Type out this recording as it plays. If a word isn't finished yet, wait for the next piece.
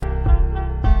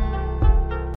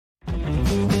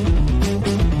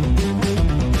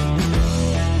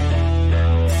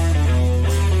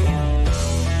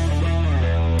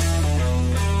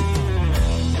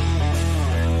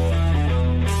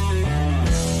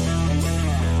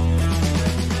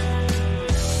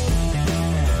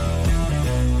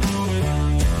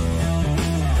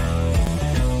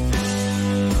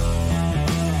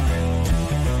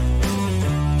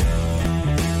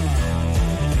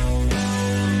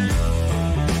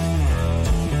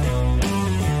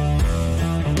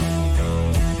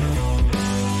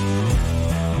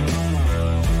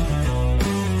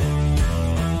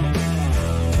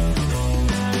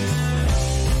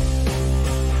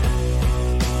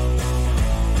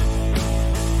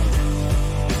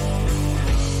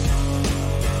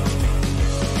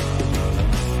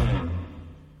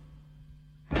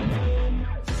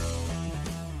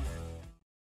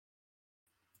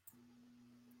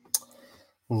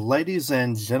Ladies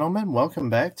and gentlemen, welcome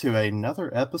back to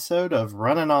another episode of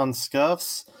Runnin On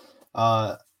Scuffs.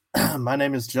 Uh, my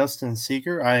name is Justin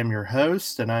Seeker. I am your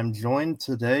host, and I'm joined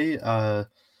today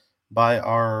by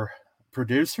our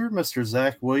producer, Mr.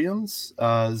 Zach Williams.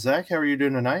 Zach, how are you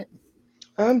doing tonight?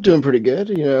 I'm doing pretty good.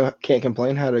 Can't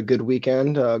complain. Had a good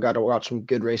weekend. Got to watch some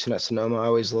good racing at Sonoma. I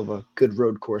always love a good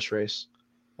road course race.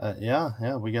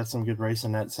 Yeah, we got some good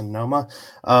racing at Sonoma.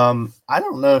 I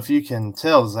don't know if you can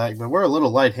tell, Zach, but we're a little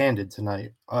lightheaded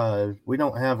tonight. We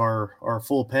don't have our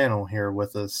full panel here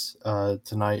with us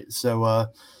tonight, so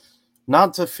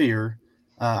not to fear.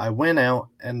 I went out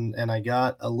and I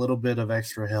got a little bit of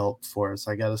extra help for us.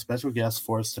 I got a special guest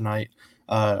for us tonight.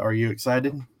 Are you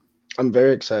excited? I'm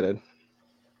very excited.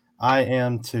 I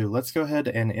am too. Let's go ahead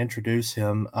and introduce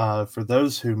him. For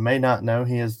those who may not know,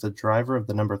 he is the driver of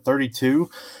the number 32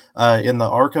 in the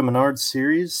ARCA Menards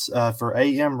Series for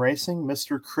AM Racing,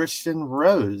 Mr. Christian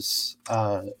Rose.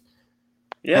 How are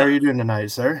Yeah, you doing tonight,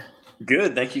 sir?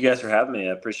 good. Thank you guys for having me.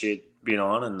 I appreciate being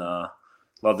on and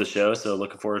love the show. So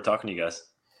looking forward to talking to you guys.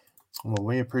 Well,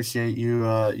 we appreciate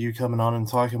you coming on and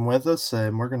talking with us,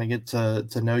 and we're going to get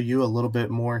to know you a little bit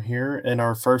more here in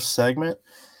our first segment.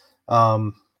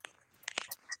 Um,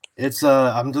 it's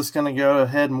I'm just going to go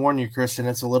ahead and warn you, Christian.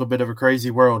 It's a little bit of a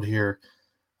crazy world here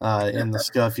in the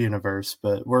Scuff universe,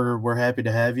 but we're happy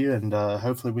to have you, and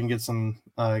hopefully we can get some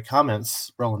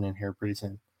comments rolling in here pretty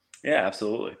soon. Yeah,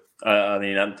 absolutely.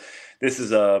 This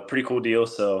is a pretty cool deal.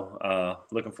 So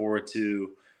looking forward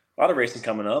to a lot of racing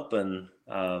coming up and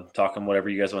talking whatever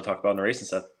you guys want to talk about in the racing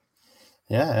stuff.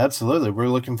 Yeah, absolutely. We're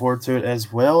looking forward to it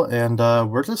as well, and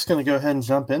we're just going to go ahead and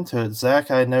jump into it. Zach,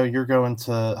 I know you're going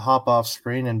to hop off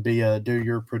screen and do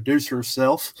your producer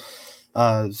self,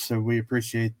 so we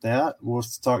appreciate that. We'll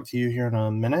talk to you here in a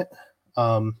minute.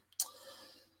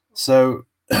 So,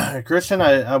 Christian,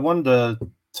 I wanted to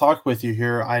talk with you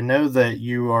here. I know that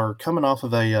you are coming off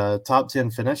of a top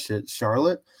 10 finish at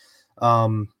Charlotte.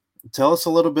 Um, Tell us a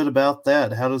little bit about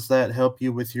that. How does that help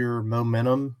you with your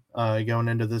momentum going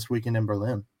into this weekend in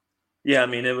Berlin? Yeah,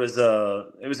 it was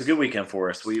a good weekend for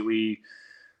us. We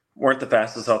weren't the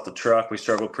fastest off the truck. We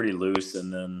struggled pretty loose,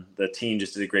 and then the team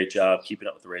just did a great job keeping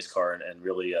up with the race car and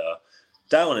really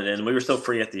dialing it in. We were so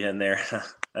free at the end there.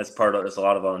 That's a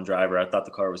lot of on driver. I thought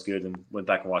the car was good and went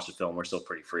back and watched the film. We're still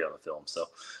pretty free on the film. So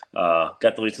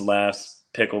got the leads and laughs.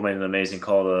 Pickle made an amazing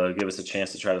call to give us a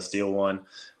chance to try to steal one.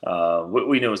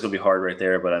 We knew it was going to be hard right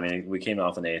there, but I mean, we came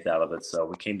off an eighth out of it. So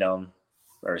we came down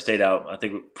or stayed out. I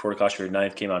think before the caution period,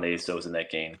 ninth, came out eighth. So it was a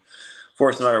net gain for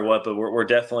us no matter what. But we're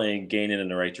definitely gaining in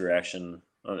the right direction,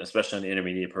 especially on the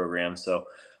intermediate program. So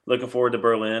looking forward to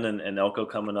Berlin and Elko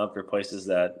coming up. They're places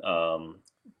that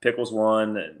Pickles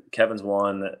won, Kevin's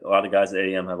won. A lot of guys at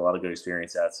AM have a lot of good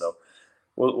experience at. So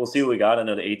we'll see what we got. I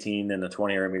know the 18 and the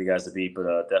 20 are going to be the guys to beat,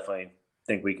 but definitely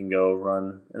think we can go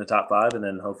run in the top five, and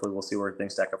then hopefully we'll see where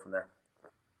things stack up from there.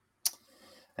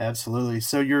 Absolutely.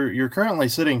 So you're currently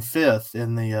sitting fifth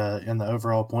in the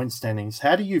overall point standings.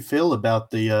 How do you feel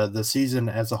about the season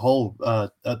as a whole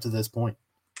up to this point?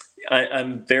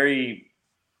 I'm very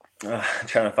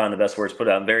trying to find the best words to put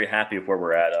it. I'm very happy with where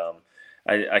we're at.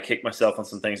 I kicked myself on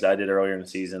some things that I did earlier in the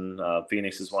season.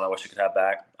 Phoenix is one I wish I could have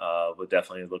back. Would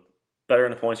definitely look better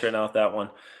in the points right now with that one.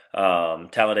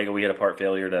 Talladega, we had a part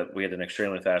failure that we had an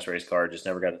extremely fast race car, just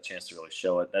never got a chance to really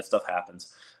show it. That stuff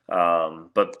happens.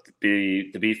 But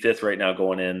to be fifth right now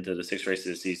going into the sixth race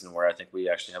of the season where I think we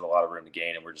actually have a lot of room to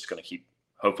gain, and we're just going to keep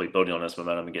hopefully building on this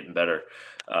momentum and getting better.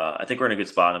 I think we're in a good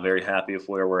spot. I'm very happy with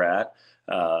where we're at.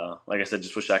 Like I said,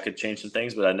 just wish I could change some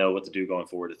things, but I know what to do going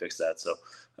forward to fix that. So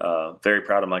very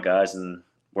proud of my guys and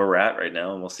where we're at right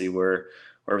now, and we'll see where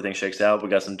everything shakes out. We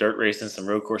got some dirt racing, some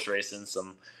road course racing,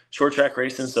 some short track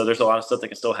racing. So there's a lot of stuff that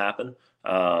can still happen.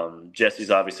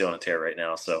 Jesse's obviously on a tear right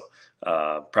now. So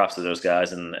props to those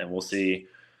guys, and we'll see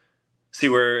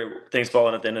where things fall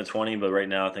in at the end of 20. But right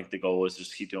now, I think the goal is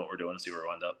just keep doing what we're doing and see where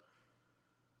we end up.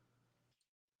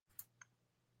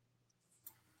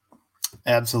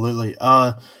 Absolutely.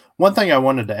 One thing I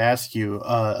wanted to ask you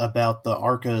about the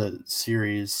ARCA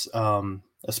series,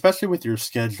 especially with your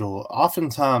schedule,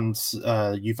 oftentimes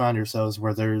you find yourselves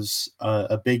where there's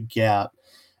a big gap.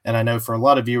 And I know for a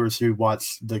lot of viewers who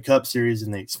watch the Cup Series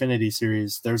and the Xfinity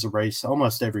Series, there's a race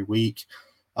almost every week.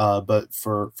 But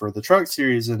for the Truck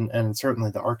Series and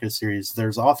certainly the ARCA Series,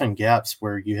 there's often gaps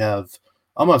where you have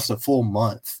almost a full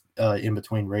month in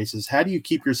between races. How do you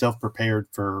keep yourself prepared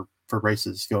for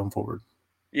races going forward?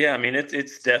 Yeah, I mean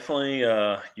it's definitely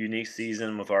a unique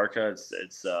season with ARCA.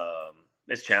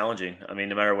 It's challenging. I mean,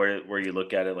 no matter where you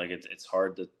look at it, like it's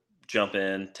hard to jump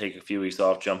in, take a few weeks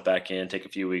off, jump back in, take a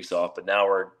few weeks off. But now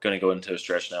we're going to go into a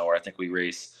stretch now where I think we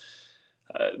race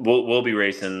we'll be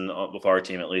racing with our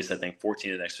team at least, I think,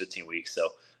 14 of the next 15 weeks. So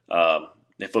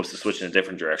it flips the switch in a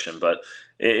different direction. But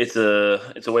it's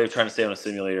a way of trying to stay on a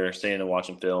simulator, staying and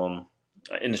watching film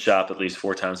in the shop at least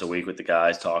 4 times a week with the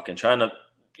guys, talking, trying to,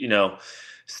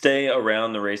 stay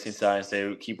around the racing side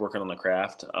and keep working on the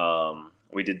craft.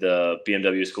 We did the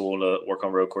BMW school to work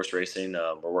on road course racing.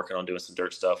 We're working on doing some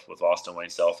dirt stuff with Austin Wayne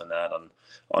Self and that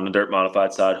on the dirt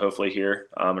modified side, hopefully here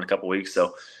in a couple weeks.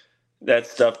 So that's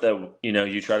stuff that,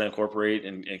 you try to incorporate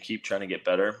and keep trying to get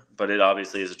better. But it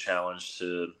obviously is a challenge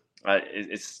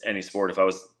it's any sport. If I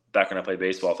was back when I played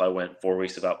baseball, if I went 4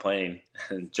 weeks without playing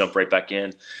and jump right back in,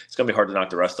 it's going to be hard to knock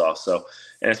the rust off. So,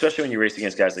 and especially when you race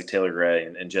against guys like Taylor Gray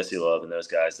and Jesse Love and those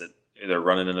guys that they're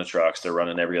running in the trucks, they're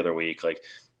running every other week. Like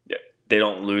they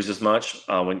don't lose as much.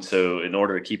 So in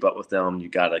order to keep up with them, you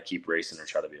got to keep racing or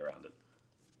try to be around it.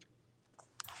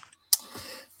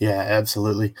 Yeah,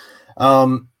 absolutely.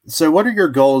 So what are your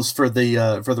goals for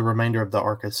the remainder of the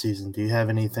ARCA season? Do you have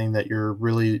anything that you're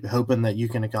really hoping that you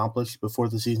can accomplish before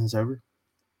the season's over?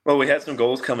 Well, we had some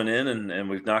goals coming in and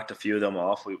we've knocked a few of them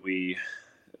off. We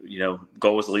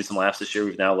goal was to lead some laps this year.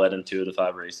 We've now led in 2 of the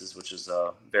 5 races, which is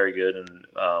very good. And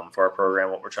for our program,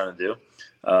 what we're trying to do,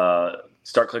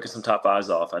 start clicking some top 5s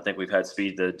off. I think we've had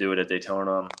speed to do it at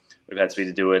Daytona. We've had speed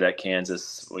to do it at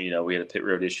Kansas. We had a pit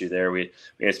road issue there. We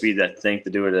had speed, I think, to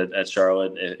do it at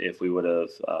Charlotte if we would have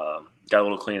got a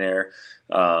little clean air.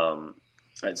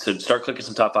 So start clicking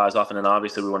some top 5s off, and then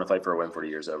obviously we want to fight for a win for the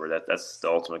year's over. That's the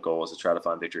ultimate goal, is to try to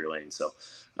find victory lane. So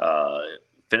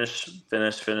finish,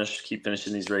 keep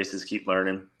finishing these races, keep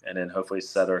learning, and then hopefully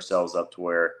set ourselves up to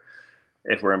where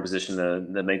if we're in position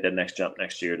to make that next jump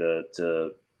next year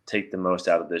to take the most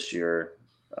out of this year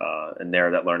and narrow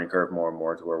that learning curve more and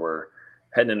more to where we're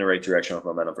heading in the right direction with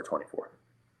momentum for 24.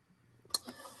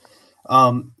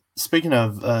 Speaking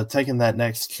of taking that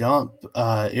next jump,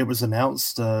 it was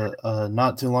announced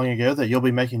not too long ago that you'll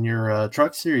be making your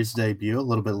Truck Series debut a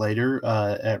little bit later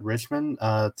at Richmond.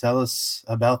 Tell us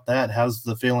about that. How's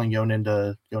the feeling going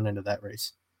into that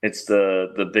race? It's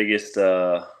the biggest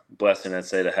blessing, I'd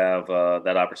say, to have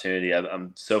that opportunity.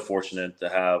 I'm so fortunate to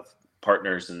have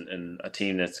partners and a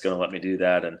team that's going to let me do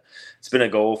that. And it's been a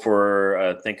goal for,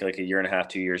 I think, like a year and a half,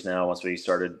 2 years now, once we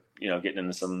started, getting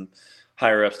into some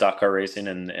higher up stock car racing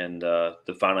and to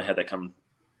finally had that come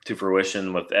to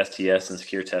fruition with STS and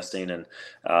secure testing and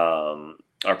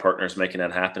our partners making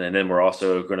that happen. And then we're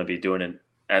also going to be doing it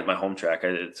at my home track.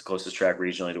 It's the closest track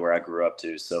regionally to where I grew up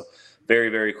to. So very,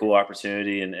 very cool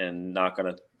opportunity and not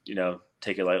going to,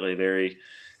 take it lightly. Very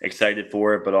excited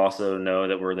for it, but also know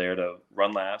that we're there to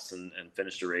run laps and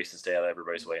finish the race and stay out of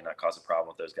everybody's way and not cause a problem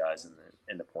with those guys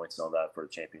in the points and all that for the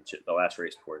championship, the last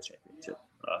race before the championship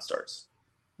starts.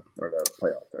 Or the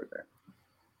playoff start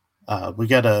there. We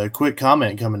got a quick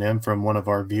comment coming in from one of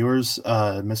our viewers,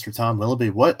 Mr. Tom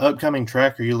Willoughby. What upcoming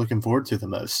track are you looking forward to the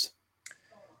most?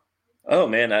 Oh,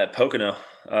 man, Pocono.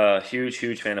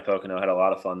 Huge fan of Pocono. Had a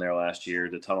lot of fun there last year.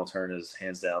 The tunnel turn is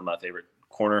hands down my favorite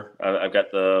corner. I've got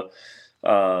the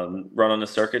run on the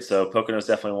circuit, so Pocono is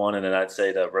definitely one. And then I'd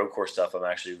say the road course stuff I'm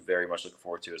actually very much looking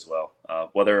forward to as well.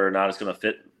 Whether or not it's going to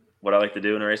fit what I like to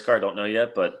do in a race car, I don't know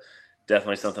yet, but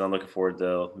definitely something I'm looking forward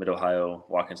to. Mid-Ohio,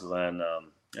 Watkins Glen,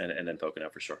 and then Pocono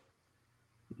for sure.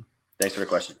 Thanks for the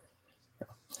question.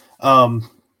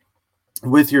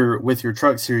 With your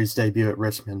Truck Series debut at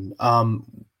Richmond,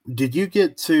 did you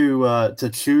get to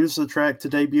choose the track to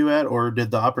debut at, or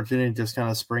did the opportunity just kind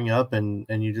of spring up and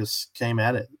you just came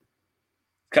at it?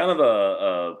 Kind of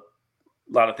a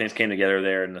lot of things came together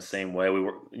there in the same way. We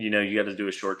were, you got to do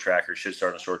a short track or should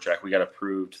start on a short track. We got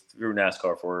approved through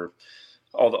NASCAR for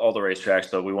all the racetracks,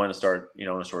 but we wanted to start,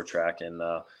 on a short track. And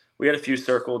we had a few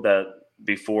circled that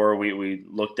before we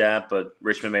looked at, but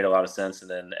Richmond made a lot of sense.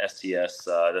 And then STS,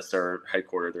 that's their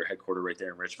headquarters right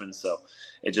there in Richmond. So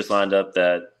it just lined up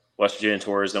that West Virginia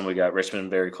Tourism, we got Richmond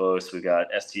very close. We got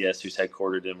STS, who's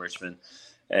headquartered in Richmond.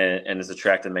 And it's a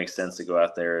track that makes sense to go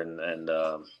out there and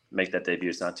make that debut.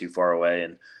 It's not too far away.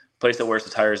 And place that wears the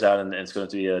tires out, and it's going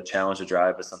to be a challenge to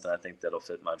drive, but something I think that'll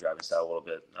fit my driving style a little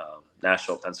bit.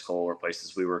 Nashville, Pensacola were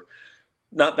places we were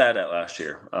not bad at last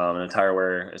year. And the tire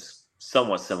wear is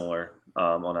somewhat similar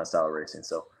on that style of racing,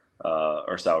 so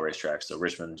or style racetrack. So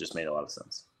Richmond just made a lot of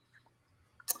sense.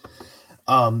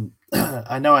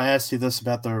 I know I asked you this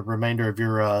about the remainder of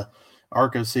your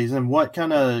ARCA season. What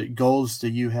kind of goals do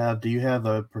you have? Do you have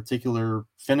a particular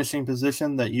finishing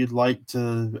position that you'd like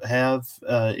to have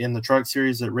in the Truck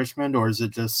Series at Richmond, or is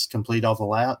it just complete all the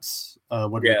laps?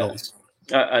 What are your goals?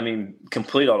 I mean,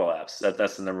 complete auto laps.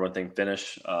 That's the number one thing.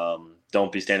 Finish.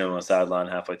 Don't be standing on the sideline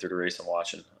halfway through the race and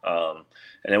watching. And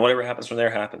then whatever happens from there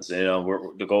happens.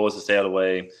 The goal is to stay out of the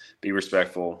way, be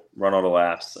respectful, run auto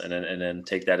laps, and then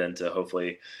take that into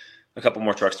hopefully a couple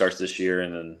more truck starts this year,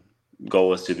 and then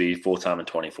goal is to be full time in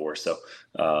 24. So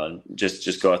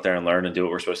just go out there and learn and do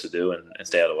what we're supposed to do, and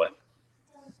stay out of the way.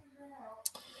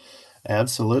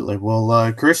 Absolutely.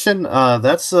 Well, Christian,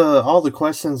 that's all the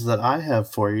questions that I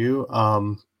have for you.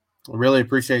 Really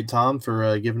appreciate Tom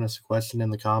for giving us a question in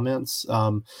the comments.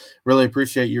 Really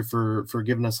appreciate you for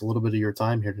giving us a little bit of your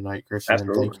time here tonight, Christian.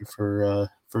 Absolutely. And thank you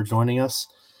for joining us.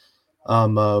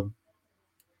 So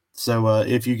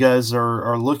if you guys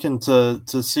are looking to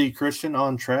see Christian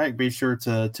on track, be sure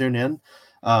to tune in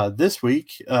this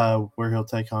week where he'll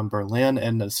take on Berlin,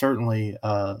 and certainly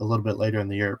a little bit later in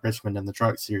the year at Richmond in the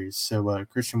Truck Series. So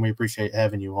Christian, we appreciate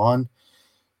having you on,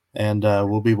 and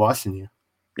we'll be watching you.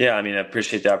 Yeah, I mean, I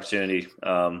appreciate the opportunity.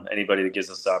 Anybody that gives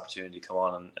us the opportunity to come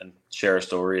on and share our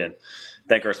story, and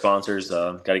thank our sponsors.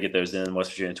 Got to get those in: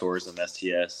 West Virginia Tourism,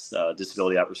 STS,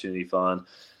 Disability Opportunity Fund,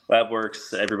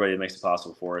 LabWorks, everybody that makes it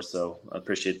possible for us. So I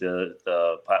appreciate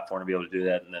the platform to be able to do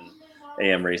that, and then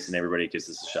AM Racing, everybody gives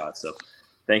us a shot. So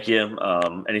thank you.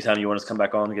 Anytime you want us to come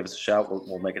back on and give us a shout,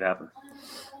 we'll make it happen.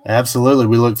 Absolutely.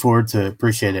 We look forward to it.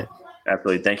 Appreciate it.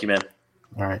 Absolutely. Thank you, man.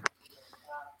 All right.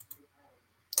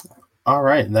 All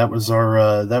right. That was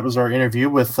our interview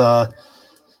with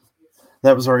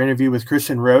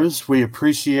Christian Rose. We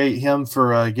appreciate him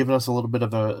for giving us a little bit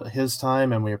of his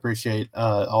time, and we appreciate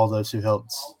all those who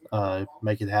helped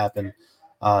make it happen.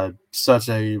 Such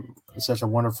a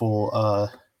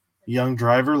wonderful young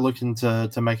driver looking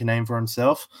to make a name for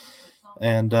himself.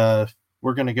 And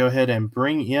we're going to go ahead and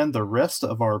bring in the rest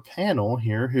of our panel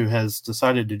here who has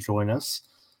decided to join us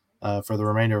for the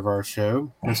remainder of our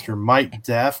show. Mr. Mike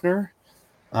Daffner,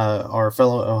 our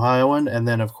fellow Ohioan, and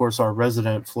then, of course, our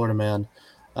resident Florida man,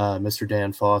 Mr.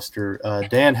 Dan Foster.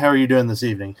 Dan, how are you doing this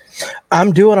evening?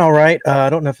 I'm doing all right. I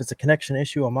don't know if it's a connection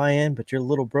issue on my end, but you're a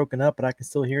little broken up, but I can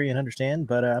still hear you and understand.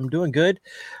 But I'm doing good.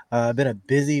 Been a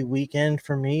busy weekend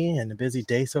for me and a busy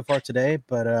day so far today,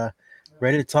 but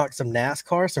ready to talk some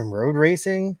NASCAR, some road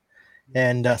racing,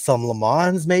 and some Le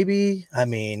Mans maybe. I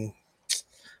mean,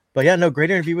 but yeah, no,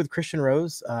 great interview with Christian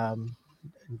Rose.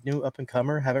 New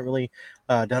up-and-comer. Haven't really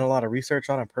done a lot of research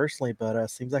on him personally, but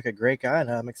seems like a great guy,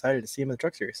 and I'm excited to see him in the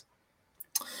Truck Series.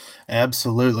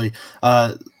 Absolutely.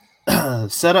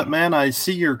 Setup man, I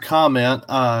see your comment.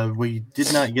 We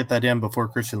did not get that in before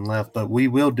Christian left, but we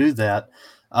will do that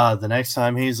the next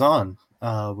time he's on.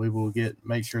 We will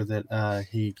make sure that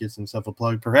he gets himself a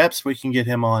plug. Perhaps we can get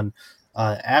him on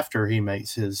after he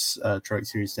makes his Truck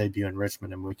Series debut in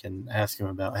Richmond, and we can ask him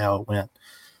about how it went.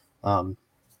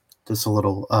 Just a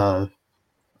little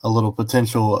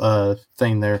potential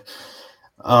thing there.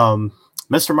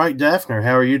 Mr. Mike Daffner,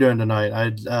 how are you doing tonight?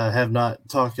 I have not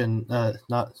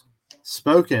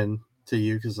spoken to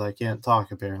you because I can't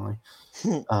talk apparently.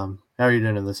 How are you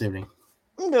doing this evening?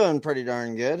 I'm doing pretty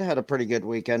darn good. Had a pretty good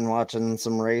weekend watching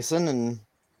some racing, and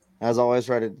as always,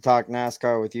 ready to talk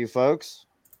NASCAR with you folks.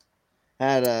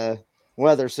 Had a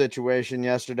weather situation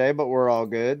yesterday, but we're all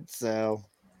good. So,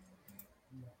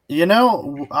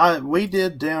 we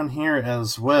did down here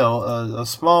as well. A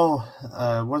small,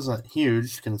 wasn't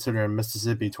huge considering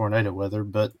Mississippi tornado weather,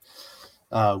 but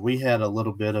we had a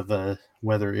little bit of a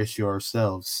weather issue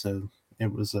ourselves. So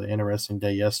it was an interesting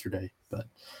day yesterday. But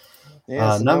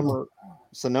yeah,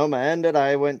 Sonoma ended.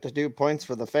 I went to do points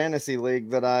for the fantasy league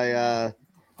that I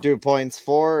do points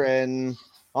for, and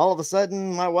all of a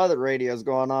sudden my weather radio is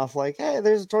going off like, hey,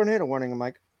 there's a tornado warning. I'm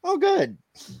like, oh, good.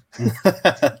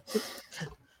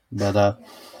 But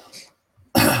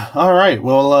all right.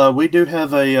 Well, we do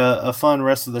have a fun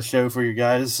rest of the show for you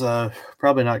guys.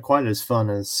 Probably not quite as fun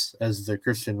as the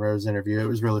Christian Rose interview. It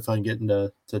was really fun getting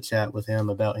to chat with him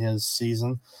about his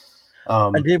season.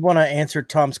 I did want to answer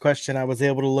Tom's question. I was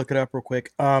able to look it up real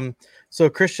quick. So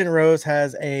Christian Rose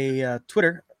has a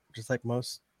Twitter, just like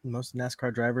most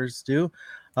NASCAR drivers do.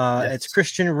 Yes. It's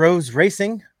Christian Rose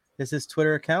Racing is his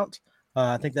Twitter account.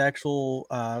 I think the actual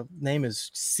name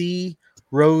is C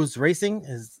Rose Racing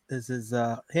is his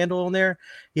handle on there.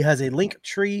 He has a link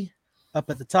tree up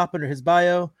at the top under his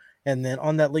bio. And then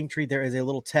on that link tree, there is a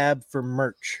little tab for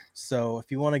merch. So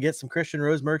if you want to get some Christian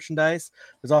Rose merchandise,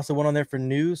 there's also one on there for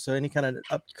news. So any kind of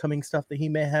upcoming stuff that he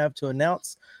may have to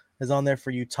announce is on there for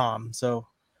you, Tom. So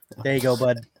there you go,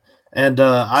 bud. And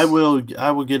I will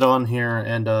get on here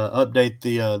and update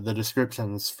the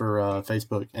descriptions for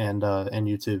Facebook and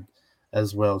YouTube.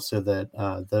 as well, so that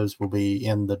those will be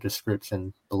in the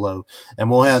description below, and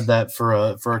we'll have that for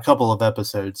a couple of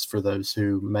episodes for those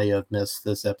who may have missed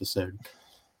this episode.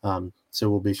 So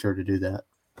we'll be sure to do that.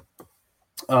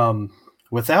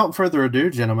 Without further ado,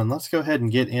 gentlemen, let's go ahead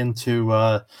and get into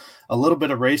a little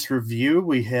bit of race review.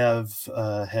 We have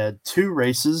had 2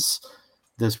 races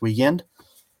this weekend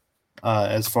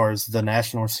as far as the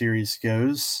National Series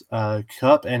goes,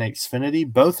 Cup and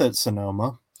Xfinity, both at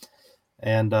Sonoma.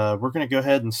 And we're going to go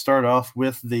ahead and start off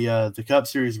with the Cup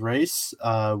Series race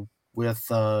with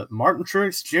Martin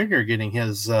Truex Jr. getting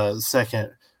his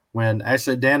second win.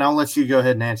 Actually, Dan, I'll let you go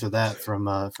ahead and answer that from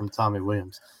Tommy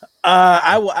Williams.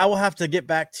 I will have to get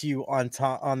back to you on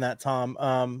that, Tom,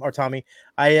 or Tommy.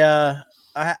 I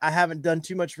haven't done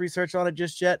too much research on it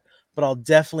just yet, but I'll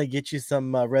definitely get you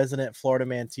some resident Florida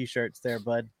man t-shirts there,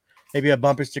 bud. Maybe a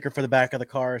bumper sticker for the back of the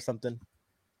car or something.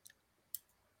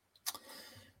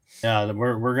 Yeah,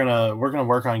 we're gonna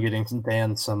work on getting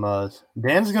Dan some.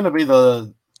 Dan's gonna be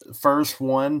the first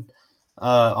one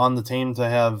on the team to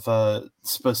have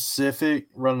specific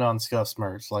Runnin On Scuffs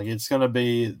merch. Like, it's gonna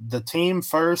be the team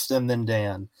first and then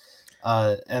Dan.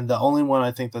 And the only one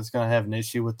I think that's gonna have an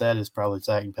issue with that is probably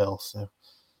Zach Bell. So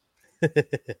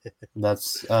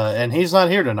that's and he's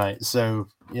not here tonight. So,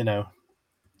 you know,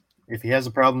 if he has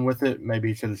a problem with it, maybe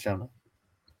he should have shown it.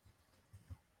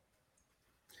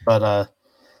 But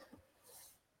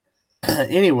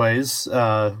anyways,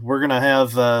 we're going to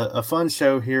have a fun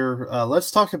show here.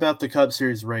 Let's talk about the Cup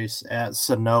Series race at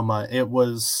Sonoma. It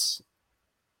was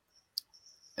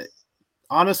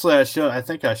honestly, I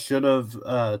think I should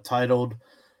have titled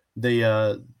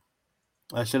the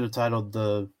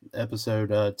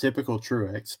episode "Typical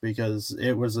Truex," because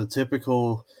it was a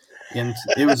typical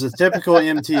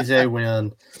MTJ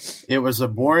win. It was a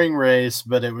boring race,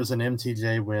 but it was an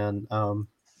MTJ win.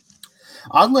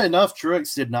 Oddly enough,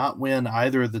 Truex did not win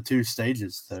either of the 2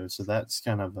 stages, though, so that's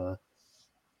kind of a.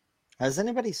 Has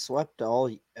anybody swept all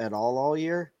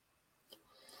year?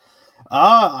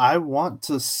 I want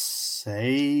to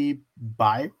say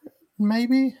Byron,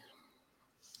 maybe.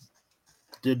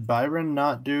 Did Byron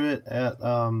not do it at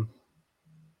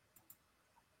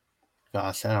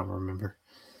Gosh, I don't remember.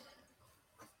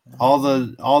 All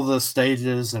the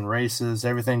stages and races,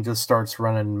 everything just starts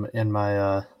running in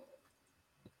my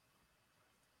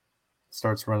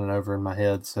starts running over in my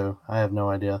head, so I have no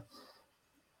idea.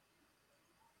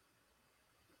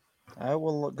 I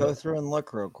will go through and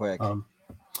look real quick.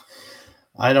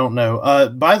 I don't know.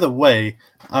 By the way,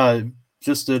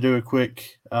 just to do a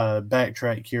quick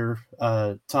backtrack here,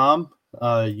 Tom,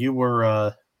 you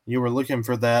were looking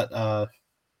for that.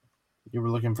 You were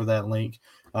looking for that link.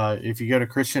 If you go to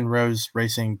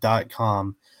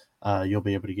ChristianRoseRacing.com, you'll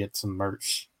be able to get some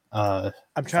merch. I'm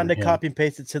trying to copy and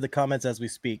paste it to the comments as we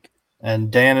speak.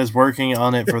 And Dan is working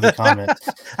on it for the comments.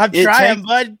 I'm trying,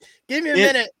 bud. Give me a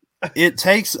minute. It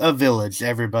takes a village,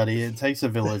 everybody. It takes a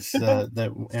village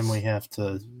and we have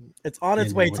to. It's on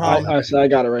its way, Tom. I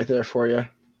got it right there for you.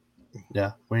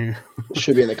 Yeah, it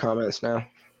should be in the comments now.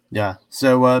 Yeah,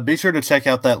 so be sure to check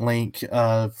out that link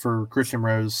for Christian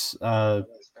Rose. Yeah,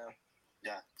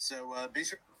 so be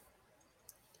sure.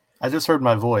 I just heard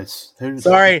my voice.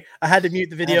 Sorry, I had to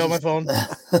mute the video on my phone.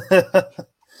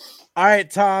 All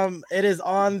right, Tom, it is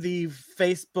on the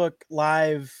Facebook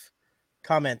Live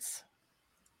comments.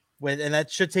 And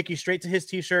that should take you straight to his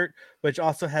t-shirt, which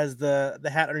also has the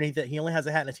hat underneath it. He only has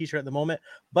a hat and a t-shirt at the moment,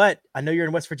 but I know you're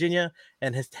in West Virginia,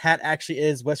 and his hat actually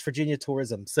is West Virginia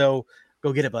Tourism. So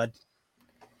go get it, bud.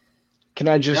 Can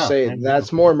I just say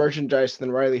that's more merchandise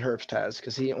than Riley Herbst has,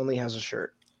 because he only has a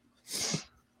shirt.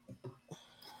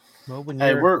 Well,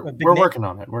 we're working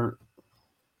on it. We're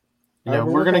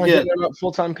gonna get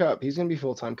full-time Cup. He's gonna be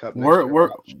full-time Cup. We're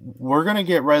gonna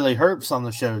get Riley Herbst on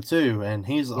the show too, and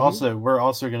he's we're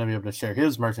also gonna be able to share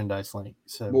his merchandise link.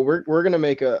 So we're gonna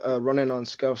make a Runnin On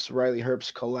Scuffs Riley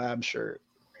Herbst collab shirt.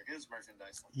 His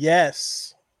merchandise link.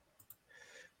 Yes,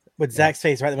 with Zach's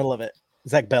face right in the middle of it.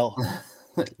 Zach Bell.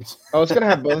 Oh, it's gonna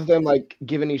have both of them like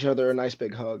giving each other a nice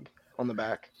big hug on the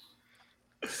back.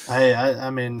 I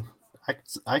mean,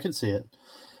 I can see it.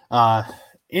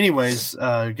 Anyways,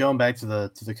 going back to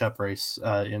the Cup race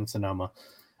in Sonoma,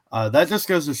 that just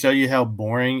goes to show you how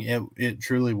boring it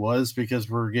truly was, because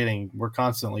we're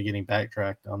constantly getting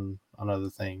backtracked on other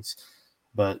things.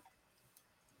 But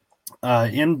I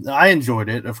enjoyed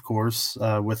it, of course,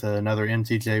 with another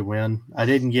MTJ win. I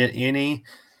didn't get any.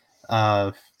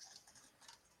 Setup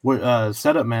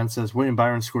Man says William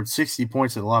Byron scored 60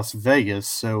 points at Las Vegas,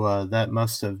 so that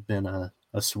must have been a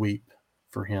sweep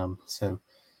for him. So.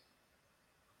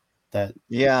 That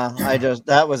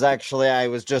that was actually, I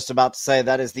was just about to say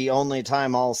that is the only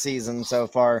time all season so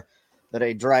far that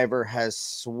a driver has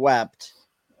swept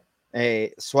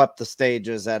the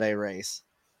stages at a race.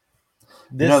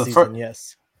 This season,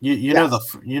 yes. You know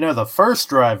the first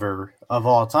driver of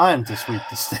all time to sweep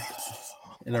the stages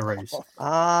in a race.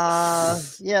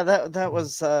 That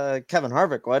was Kevin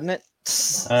Harvick, wasn't it?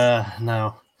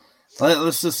 No.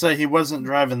 Let's just say he wasn't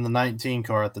driving the 19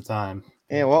 car at the time.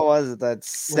 Yeah, what was it? That's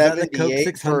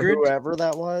 78 for whoever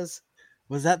that was.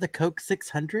 Was that the Coke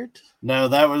 600? No,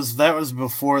 that was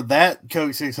before that.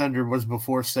 Coke 600 was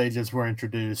before stages were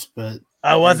introduced, but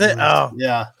was it?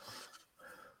 Yeah.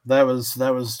 That was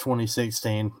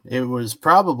 2016. It was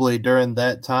probably during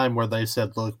that time where they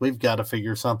said, "Look, we've got to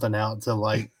figure something out to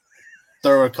like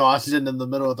throw a caution in the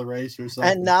middle of the race or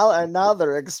something." And now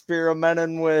they're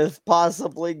experimenting with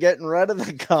possibly getting rid of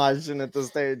the caution at the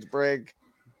stage break.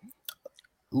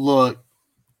 Look,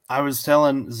 I was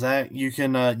telling Zach, you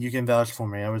can vouch for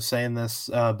me. I was saying this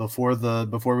before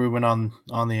we went on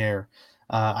the air.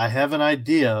 I have an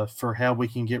idea for how we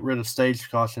can get rid of stage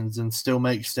cautions and still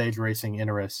make stage racing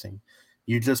interesting.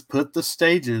 You just put the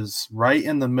stages right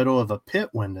in the middle of a pit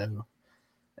window.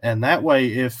 And that way,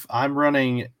 if I'm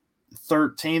running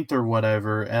 13th or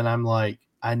whatever, and I'm like,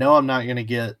 I know I'm not going to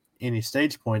get any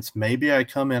stage points, maybe I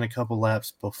come in a couple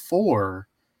laps before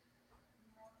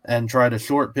and try to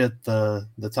short pit the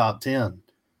top 10.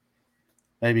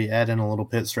 Maybe add in a little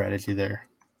pit strategy there.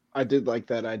 I did like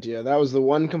that idea. That was the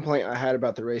one complaint I had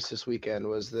about the race this weekend,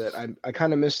 was that I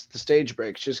kind of missed the stage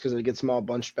breaks just because it gets them all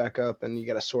bunched back up and you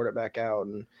got to sort it back out,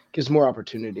 and gives more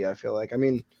opportunity, I feel like. I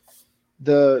mean,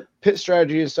 the pit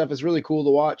strategy and stuff is really cool to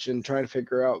watch and try to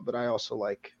figure out, but I also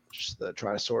like just the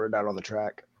trying to sort it out on the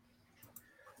track.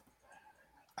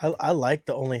 I like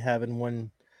the only having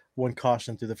one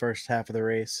caution through the first half of the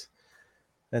race,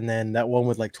 and then that one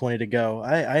with like 20 to go.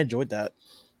 I enjoyed that.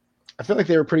 I feel like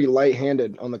they were pretty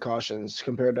light-handed on the cautions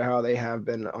compared to how they have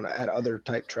been at other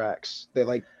type tracks.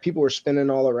 People were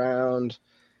spinning all around,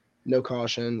 no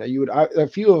caution. A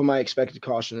few of them I expected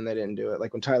caution and they didn't do it.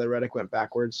 Like when Tyler Reddick went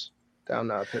backwards down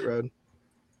pit road.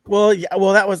 Well, yeah.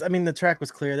 Well, that was. I mean, the track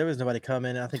was clear. There was nobody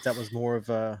coming. I think that was more of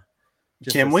a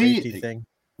safety thing.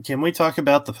 Can we talk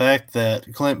about the fact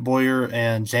that Clint Boyer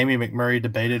and Jamie McMurray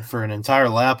debated for an entire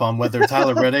lap on whether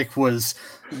Tyler Reddick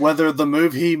whether the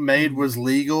move he made was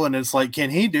legal? And it's like, can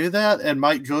he do that? And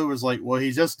Mike Joy was like, well,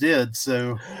 he just did.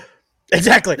 So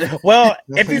exactly. Well,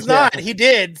 if he's not, he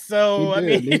did. So, I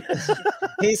mean,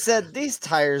 he said, these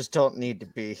tires don't need to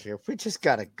be here. We just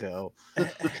got to go.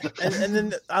 and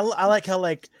then I like how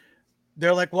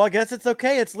they're like, well, I guess it's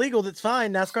okay. It's legal. That's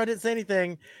fine. NASCAR didn't say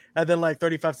anything. And then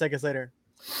 35 seconds later,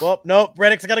 well, nope,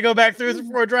 Reddick's got to go back through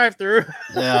for a drive-through.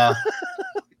 Yeah.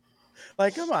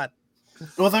 Come on.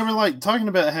 Well, they were talking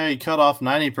about how he cut off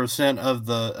 90% of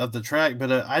the track,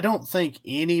 but I don't think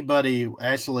anybody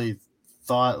actually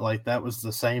thought that was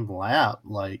the same lap.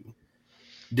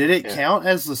 Did it count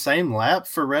as the same lap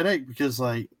for Reddick? Because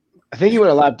I think he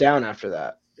went a lap down after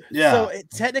that. Yeah. So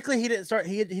technically he didn't start.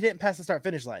 He didn't pass the start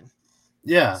finish line.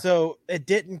 Yeah. So it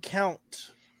didn't count.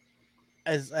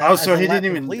 So he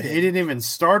didn't even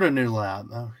start a new lap.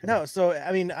 Okay. No, so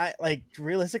I mean,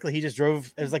 realistically, he just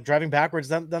drove. It was like driving backwards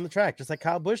down the track, just like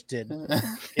Kyle Busch did.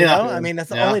 You know, I mean, that's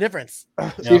the only difference.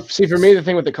 See, for me, the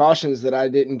thing with the cautions that I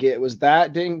didn't get was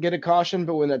that didn't get a caution,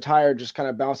 but when the tire just kind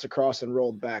of bounced across and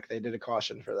rolled back, they did a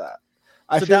caution for that.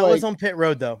 So that was on pit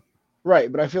road, though.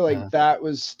 Right, but I feel like that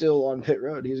was still on pit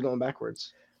road. He was going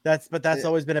backwards. That's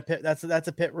always been a pit. That's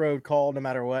a pit road call, no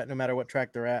matter what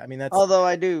track they're at. I mean, that's. Although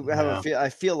I do have I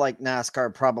feel like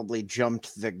NASCAR probably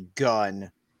jumped the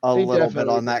gun a little bit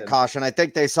on that caution. I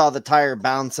think they saw the tire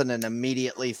bouncing and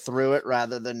immediately threw it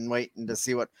rather than waiting to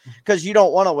see because you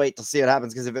don't want to wait to see what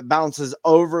happens, because if it bounces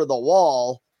over the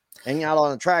wall and you're out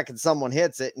on a track and someone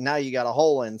hits it, now you got a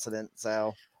whole incident.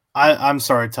 So I'm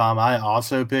sorry, Tom. I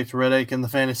also picked Reddick in the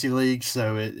fantasy league,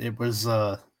 so it was.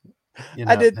 I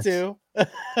did too.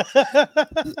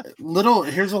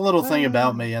 Here's a little thing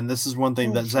about me, and this is one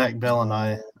thing that Zach Bell and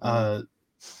I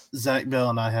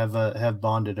have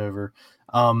bonded over.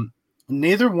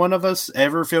 Neither one of us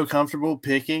ever feel comfortable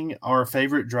picking our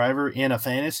favorite driver in a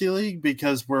fantasy league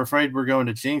because we're afraid we're going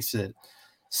to jinx it.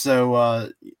 So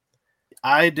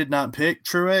I did not pick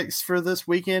Truex for this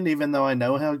weekend, even though I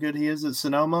know how good he is at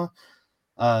Sonoma.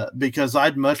 Because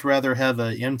I'd much rather have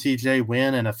a MTJ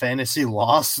win and a fantasy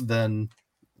loss than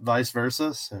vice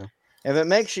versa. So if it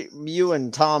makes you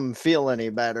and Tom feel any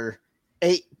better,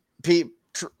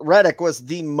 Reddick was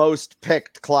the most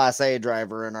picked Class A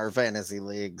driver in our fantasy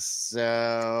leagues.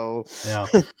 So yeah.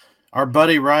 Our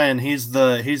buddy Ryan, he's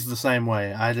the same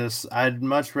way. I'd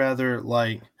much rather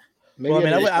like. Maybe Well,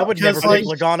 I mean, I would never like, pick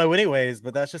Logano anyways,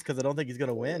 but that's just because I don't think he's going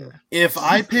to win. If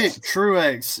I pick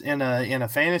Truex in a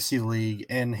fantasy league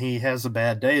and he has a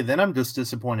bad day, then I'm just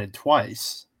disappointed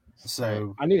twice.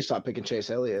 So I need to stop picking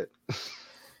Chase Elliott.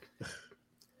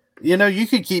 You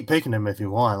could keep picking him if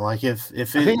you want. Like if I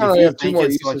think I only have 2 more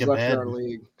uses like left in our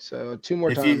league, so 2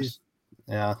 more times.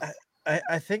 Yeah,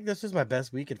 I think this was my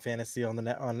best week in fantasy on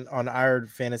our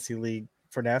fantasy league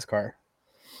for NASCAR.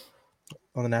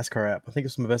 On the NASCAR app, I think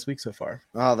it's my best week so far.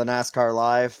 Oh, the NASCAR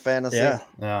Live fantasy.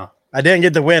 Yeah. I didn't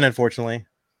get the win, unfortunately.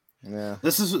 Yeah.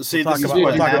 This is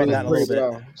what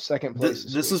happens. Second place.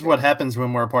 This is what happens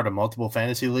when we're a part of multiple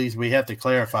fantasy leagues. We have to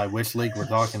clarify which league we're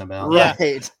talking about. Right.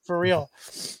 Yeah, for real.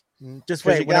 Just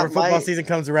wait. Whenever football season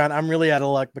comes around, I'm really out of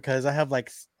luck because I have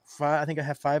like 5. I think I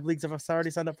have 5 leagues I've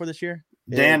already signed up for this year.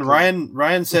 Dan,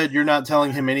 Ryan said you're not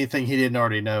telling him anything he didn't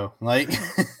already know. Like,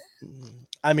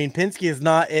 I mean, Penske is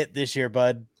not it this year,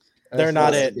 bud. They're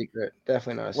not it. Secret.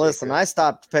 Definitely not. Listen, I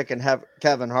stopped picking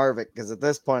Kevin Harvick because at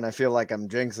this point I feel like I'm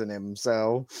jinxing him.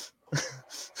 So,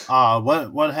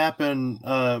 what happened,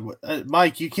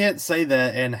 Mike? You can't say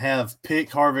that and have pick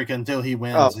Harvick until he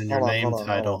wins in your name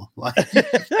title. Like,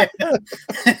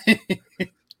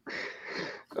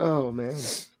 oh man!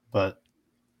 But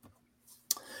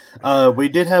we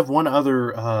did have one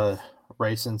other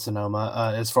race in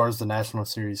Sonoma as far as the National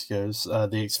Series goes, the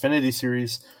Xfinity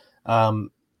Series.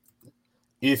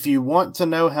 If you want to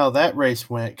know how that race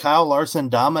went, Kyle Larson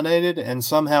dominated and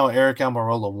somehow Eric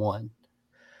Almirola won.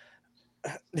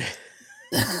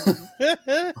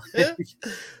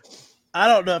 I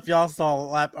don't know if y'all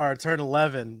saw turn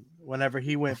 11 whenever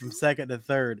he went from second to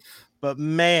third, but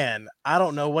man, I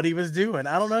don't know what he was doing.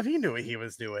 I don't know if he knew what he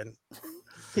was doing.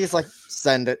 He's like,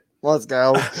 send it. Let's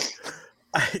go.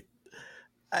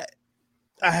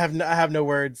 I have no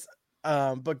words.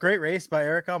 But great race by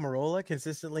Eric Almirola,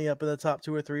 consistently up in the top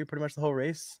 2 or 3 pretty much the whole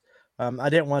race. I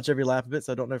didn't watch every lap of it,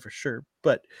 so I don't know for sure.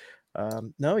 But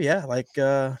no, yeah, like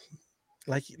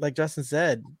Justin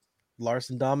said,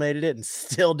 Larson dominated it and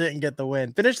still didn't get the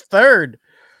win. Finished third.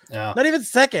 Yeah. Not even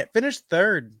second. Finished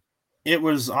third. It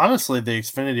was honestly the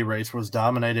Xfinity race was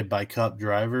dominated by Cup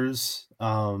drivers.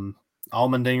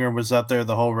 Allmendinger was up there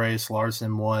the whole race.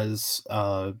 Larson was.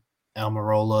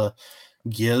 Almirola,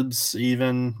 Gibbs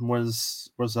even was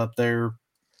up there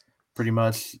pretty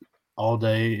much all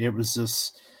day. It was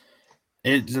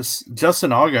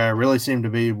Justin Allgaier really seemed to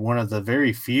be one of the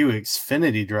very few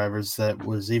Xfinity drivers that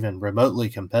was even remotely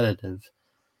competitive.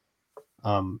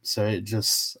 So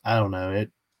I don't know.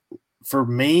 For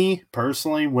me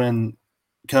personally, when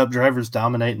Cup drivers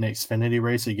dominate an Xfinity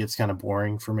race, it gets kind of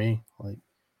boring for me. Like,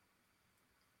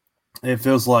 it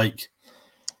feels like,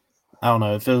 I don't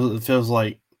know. It feels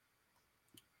like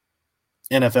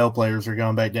NFL players are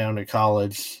going back down to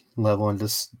college level and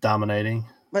just dominating.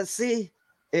 But see,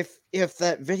 if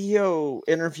that video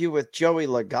interview with Joey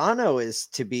Logano is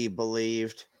to be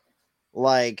believed,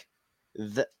 like,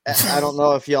 I don't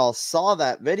know if y'all saw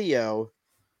that video,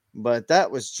 but that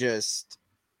was just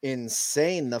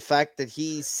insane. The fact that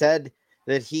he said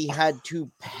that he had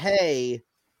to pay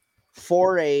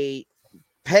for the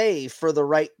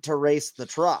right to race the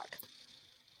truck.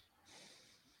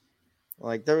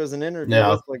 Like, there was an interview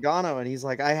with Logano, and he's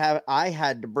like, I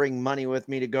had to bring money with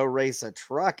me to go race a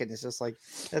truck, and it's just like,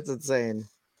 that's insane.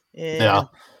 Yeah.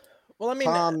 Well, I mean,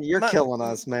 Tom, you're killing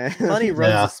us, man. Money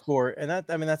runs the sport, and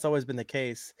that's always been the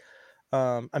case.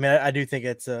 I do think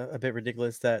it's a bit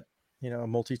ridiculous that a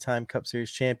multi-time Cup Series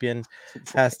champion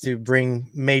has to bring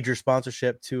major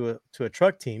sponsorship to a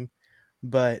truck team,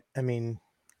 but I mean,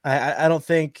 I don't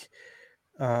think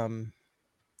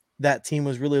that team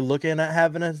was really looking at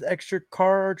having an extra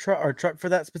car or truck for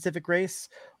that specific race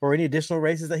or any additional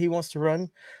races that he wants to run.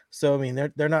 So, I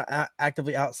mean, they're not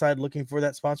actively outside looking for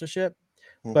that sponsorship,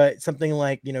 but something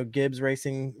like, Gibbs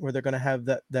Racing, where they're going to have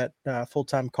that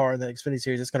full-time car in the Xfinity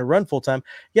Series that's going to run full-time.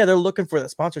 Yeah, they're looking for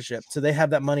that sponsorship. So they have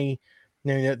that money,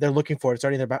 they're looking for it. It's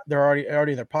already they're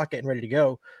already in their pocket and ready to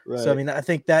go. Right. So, I mean, I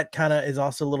think that kind of is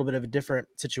also a little bit of a different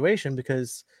situation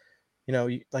because,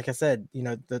 like I said,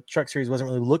 the Truck Series wasn't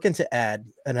really looking to add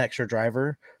an extra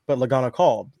driver, but Logano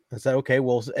called and said, okay,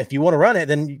 well, if you want to run it,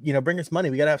 then, bring us money.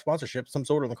 We got to have sponsorship, some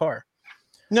sort of the car.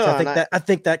 No, so I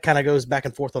think that kind of goes back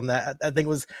and forth on that. I think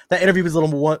that interview was a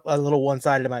little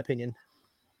one-sided in my opinion.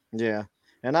 Yeah.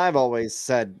 And I've always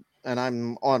said, and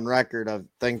I'm on record of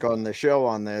think on the show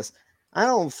on this, I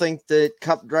don't think that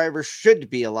Cup drivers should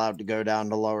be allowed to go down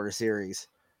to lower series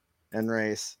and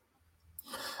race.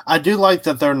 I do like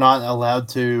that they're not allowed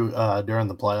to during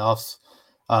the playoffs.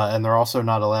 and they're also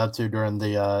not allowed to during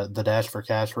the Dash for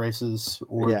Cash races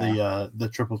or the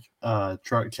triple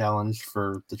truck challenge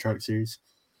for the truck series.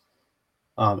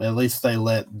 At least they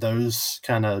let those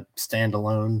kind of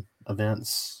standalone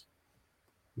events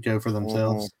go for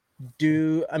themselves.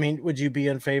 Would you be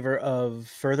in favor of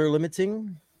further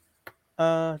limiting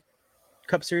Cup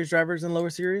Series drivers in lower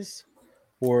series,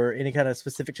 or any kind of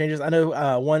specific changes? I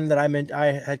know one that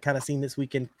I had kind of seen this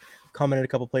weekend, commented a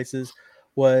couple places,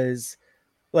 was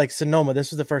like Sonoma.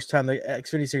 This was the first time the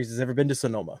Xfinity Series has ever been to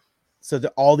Sonoma. So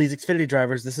all these Xfinity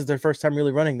drivers, this is their first time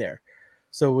really running there.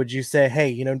 So would you say,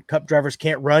 hey, Cup drivers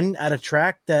can't run at a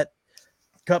track that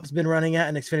Cup's been running at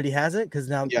and Xfinity hasn't, because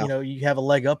now you have a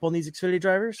leg up on these Xfinity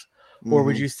drivers? Or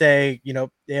would you say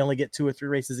they only get 2 or 3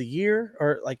 races a year?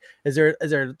 Or like is there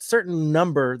a certain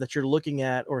number that you're looking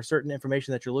at, or certain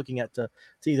information that you're looking at to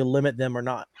either limit them or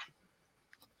not?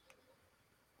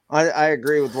 I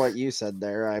agree with what you said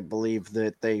there. I believe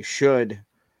that they should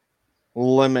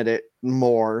limit it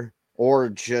more, or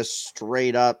just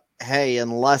straight up, hey,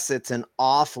 unless it's an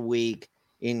off week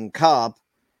in Cup,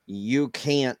 you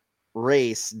can't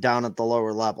race down at the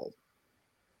lower level.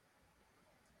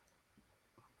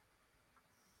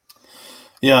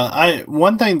 Yeah,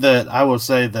 one thing that I will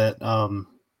say that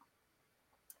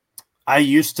I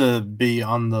used to be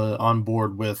on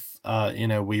board with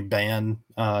we ban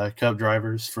Cup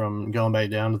drivers from going back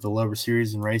down to the lower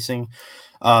series and racing.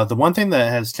 The one thing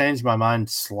that has changed my mind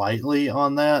slightly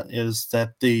on that is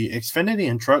that the Xfinity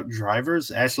and truck drivers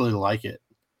actually like it.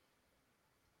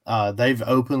 They've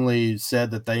openly said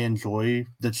that they enjoy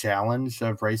the challenge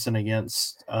of racing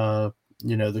against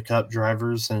the Cup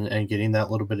drivers and getting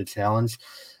that little bit of challenge.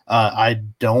 I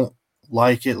don't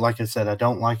like it. Like I said, I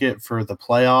don't like it for the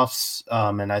playoffs.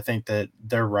 And I think that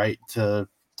they're right to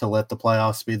let the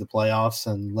playoffs be the playoffs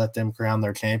and let them crown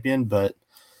their champion. But,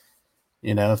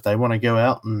 if they want to go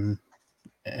out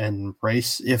and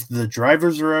race, if the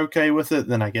drivers are okay with it,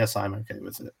 then I guess I'm okay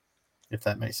with it, if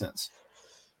that makes sense.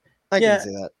 I can see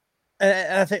that.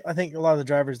 And I think a lot of the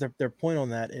drivers, their point on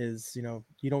that is, you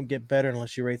don't get better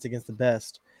unless you race against the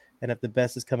best. And if the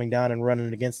best is coming down and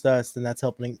running against us, then that's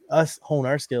helping us hone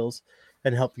our skills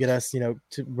and help get us,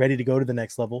 ready to go to the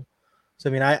next level.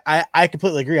 So, I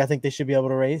completely agree. I think they should be able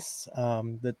to race.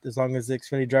 That as long as the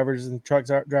Xfinity drivers and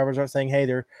drivers aren't saying, hey,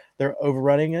 they're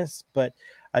overrunning us. But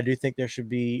I do think there should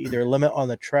be either a limit on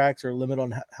the tracks or a limit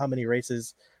on how many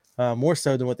races, more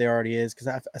so than what they already is. Because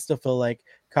I still feel like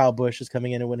Kyle Busch is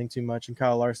coming in and winning too much, and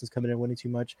Kyle Larson's coming in and winning too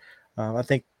much. I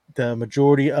think the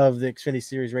majority of the Xfinity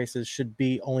Series races should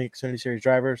be only Xfinity Series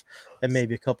drivers, and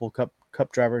maybe a couple cup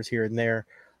drivers here and there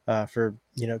for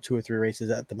 2 or 3 races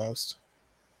at the most.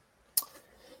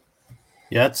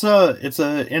 Yeah, it's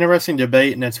a interesting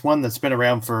debate, and it's one that's been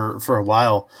around for a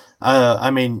while.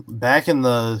 Back in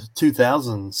the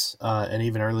 2000s and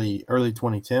even early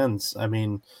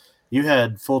 2010s, you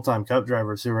had full-time Cup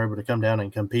drivers who were able to come down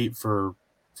and compete for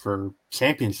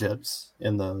championships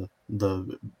in the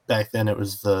back then it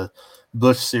was the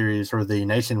Busch Series or the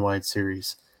Nationwide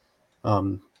Series.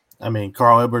 Carl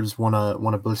Edwards won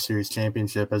a Busch Series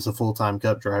championship as a full-time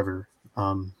Cup driver.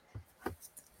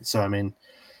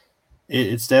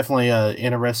 It's definitely an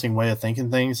interesting way of thinking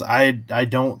things. I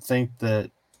don't think that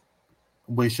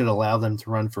we should allow them to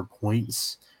run for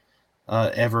points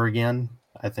ever again.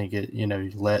 I think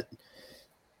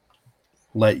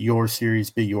let your series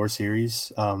be your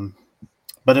series.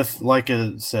 But if, like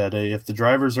I said, if the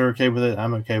drivers are okay with it,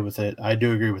 I'm okay with it. I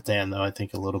do agree with Dan, though. I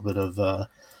think a little bit of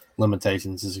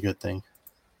limitations is a good thing.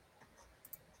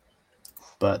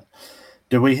 But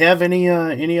do we have any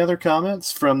other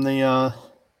comments from the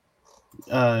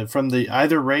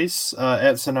either race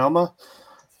at Sonoma?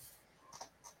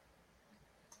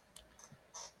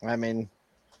 It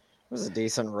was a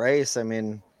decent race.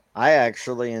 I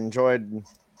actually enjoyed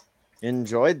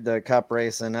the Cup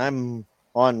race, and I'm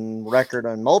on record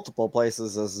on multiple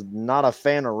places as not a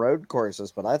fan of road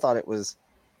courses, but I thought it was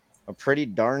a pretty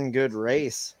darn good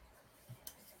race.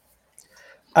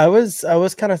 I was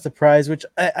kind of surprised, which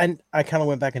I kind of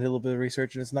went back and did a little bit of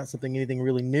research, and it's not anything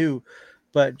really new,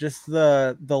 but just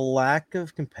the lack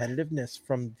of competitiveness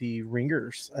from the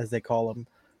ringers, as they call them.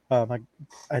 I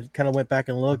kind of went back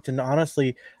and looked, and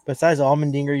honestly, besides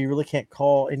Allmendinger, you really can't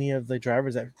call any of the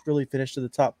drivers that really finished to the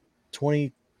top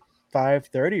 25,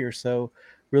 30 or so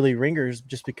really ringers,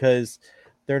 just because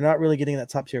they're not really getting that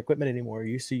top tier equipment anymore.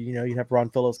 You see, you'd have Ron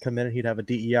Phillips come in and he'd have a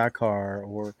DEI car,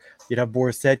 or you'd have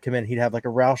Boris Said come in, he'd have like a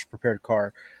Roush prepared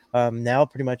car. Now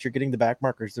pretty much you're getting the back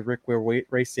markers, the Rick Ware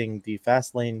racing, the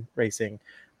fast lane racing.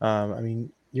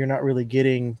 You're not really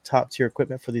getting top tier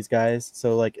equipment for these guys.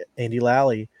 So like Andy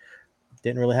Lally,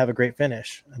 didn't really have a great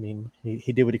finish. I mean,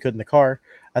 he did what he could in the car.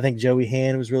 I think Joey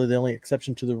Hand was really the only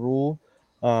exception to the rule.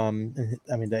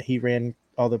 That he ran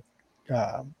all the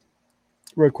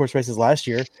road course races last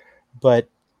year, but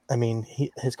I mean,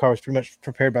 his car was pretty much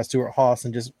prepared by Stuart Haas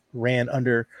and just ran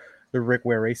under the Rick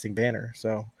Ware Racing banner.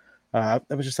 So that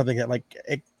was just something that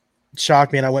it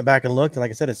shocked me, and I went back and looked, and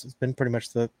like I said, it's been pretty much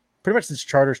since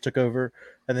charters took over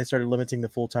and they started limiting the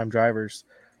full-time drivers.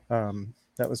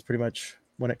 That was pretty much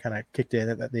when it kind of kicked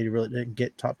in that they really didn't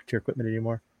get top-tier equipment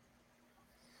anymore.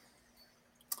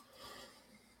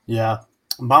 Yeah.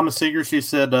 Mama Seeger, she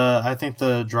said, I think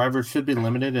the drivers should be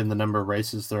limited in the number of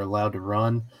races they're allowed to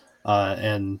run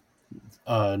and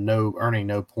earning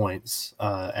no points.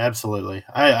 Absolutely.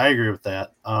 I agree with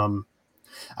that.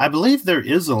 I believe there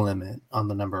is a limit on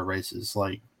the number of races.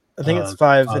 Like I think it's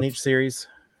 5 in each series.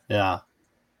 Yeah,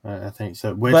 I think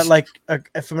so. But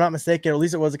if I'm not mistaken, at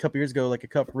least it was a couple years ago, like a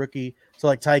Cup rookie. So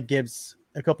like Ty Gibbs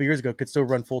a couple years ago could still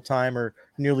run full time or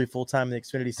nearly full time in the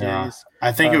Xfinity Series.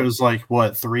 I think it was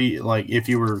 3. Like if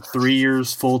you were 3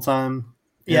 years full time.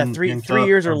 Yeah, three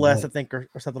years or less, I think, or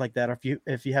something like that. Or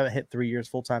if you haven't hit 3 years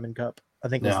full time in Cup, I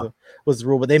think was the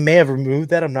rule. But they may have removed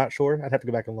that. I'm not sure. I'd have to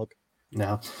go back and look.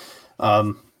 Yeah.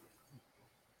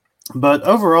 But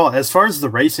overall, as far as the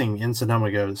racing in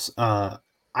Sonoma goes, I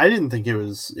didn't think it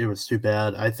was too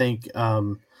bad. I think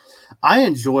I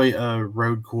enjoy a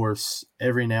road course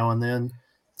every now and then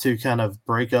to kind of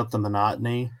break up the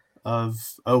monotony of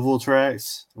oval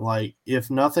tracks. Like, if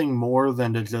nothing more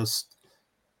than to just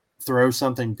throw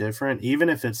something different, even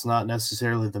if it's not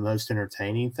necessarily the most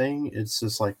entertaining thing, it's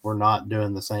just like we're not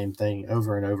doing the same thing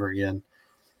over and over again.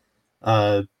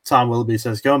 Tom Willoughby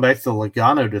says, going back to the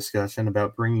Logano discussion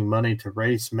about bringing money to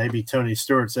race, maybe Tony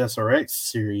Stewart's SRX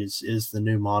series is the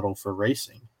new model for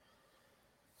racing.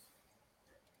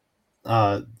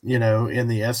 In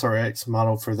the SRX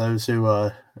model, for those who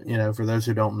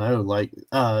don't know, like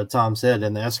Tom said,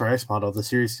 in the SRX model, the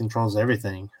series controls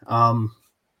everything.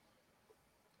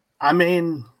 I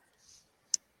mean,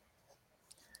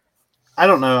 I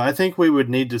don't know. I think we would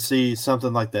need to see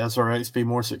something like the SRX be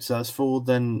more successful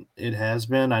than it has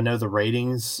been. I know the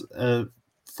ratings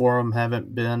for them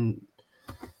haven't been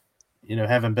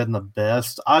the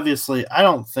best. Obviously, I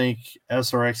don't think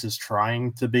SRX is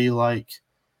trying to be like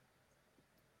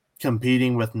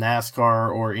competing with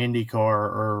NASCAR or IndyCar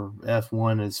or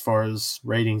F1 as far as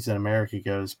ratings in America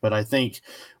goes. But I think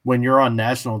when you're on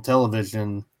national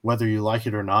television, whether you like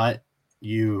it or not,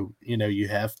 you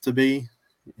have to be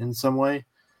in some way.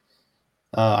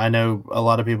 I know a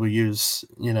lot of people use,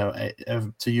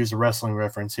 to use a wrestling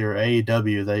reference here,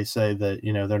 AEW, they say that,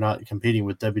 they're not competing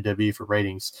with WWE for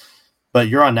ratings. But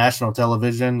you're on national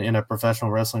television in a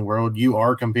professional wrestling world. You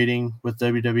are competing with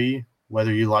WWE,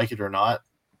 whether you like it or not.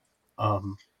 I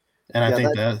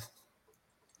think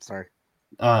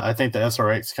I think the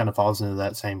SRX kind of falls into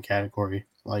that same category.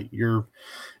 Like you're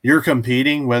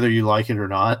competing whether you like it or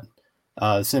not,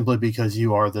 simply because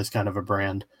you are this kind of a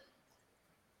brand.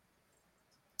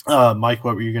 Mike,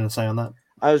 what were you going to say on that?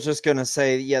 I was just going to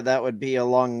say, that would be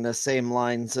along the same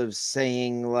lines of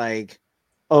saying like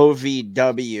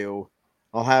OVW,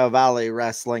 Ohio Valley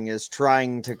Wrestling, is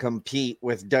trying to compete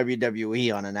with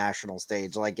WWE on a national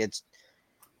stage. Like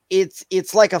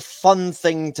it's like a fun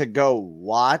thing to go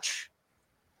watch,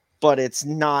 but it's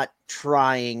not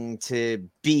trying to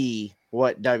be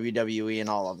what WWE and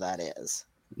all of that is.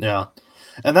 Yeah.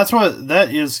 And that's what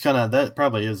that is that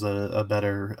probably is a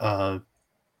better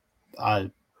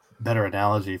better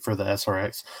analogy for the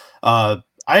SRX. I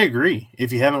agree.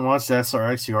 If you haven't watched the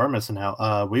SRX, you are missing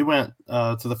out. We went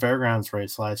to the fairgrounds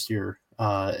race last year,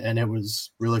 and it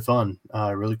was really fun,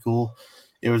 really cool.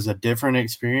 It was a different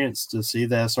experience to see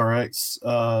the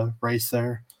SRX race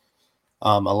there.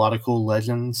 A lot of cool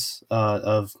legends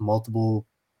of multiple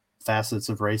facets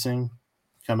of racing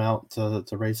come out to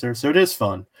race there. So it is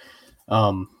fun.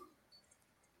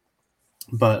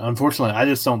 But unfortunately, I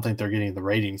just don't think they're getting the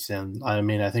ratings in. I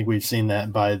mean, I think we've seen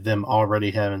that by them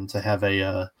already having to have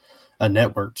a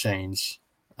network change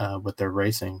with their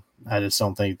racing. I just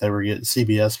don't think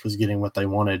CBS was getting what they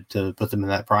wanted to put them in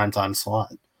that primetime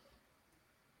slot.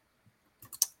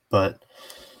 But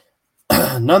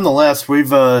nonetheless,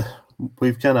 we've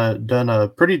kind of done a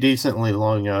pretty decently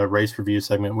long race review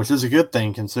segment, which is a good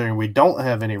thing considering we don't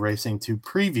have any racing to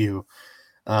preview.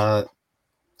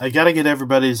 I got to get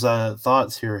everybody's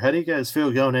thoughts here. How do you guys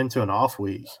feel going into an off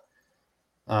week?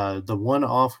 The one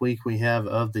off week we have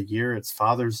of the year, it's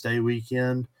Father's Day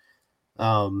weekend.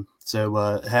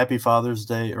 So happy Father's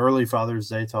Day, early Father's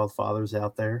Day to all the fathers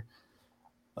out there.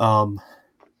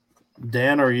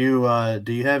 Dan,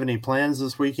 do you have any plans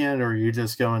this weekend, or are you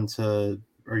just going to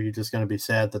are you just going to be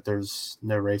sad that there's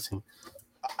no racing?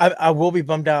 I will be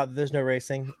bummed out that there's no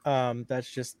racing.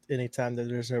 That's just anytime that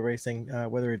there's no racing,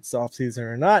 whether it's off season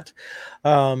or not.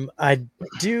 I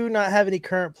do not have any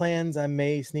current plans. I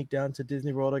may sneak down to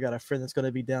Disney World. I got a friend that's going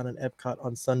to be down in Epcot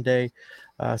on Sunday,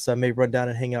 so I may run down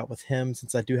and hang out with him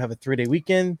since I do have a 3-day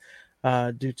weekend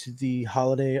due to the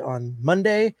holiday on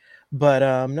Monday.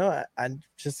 But no, I'm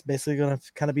just basically going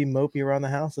to kind of be mopey around the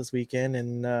house this weekend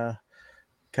and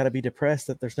kind of be depressed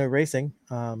that there's no racing.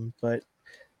 But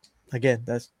again,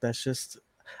 that's just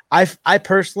I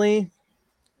personally,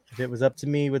 if it was up to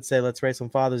me, would say let's race on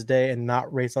Father's Day and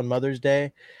not race on Mother's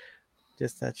Day.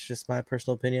 That's just my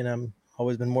personal opinion. I'm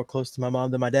always been more close to my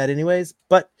mom than my dad, anyways.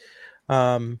 But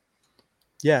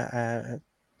yeah,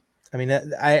 I mean,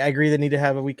 I agree they need to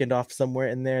have a weekend off somewhere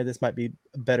in there. This might be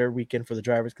a better weekend for the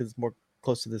drivers because it's more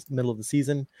close to the middle of the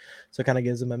season, so it kind of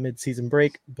gives them a mid-season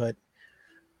break. But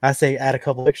I say add a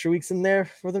couple extra weeks in there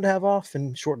for them to have off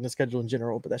and shorten the schedule in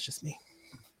general. But that's just me.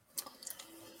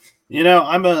 You know,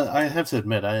 I have to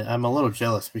admit, I'm a little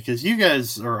jealous because you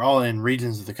guys are all in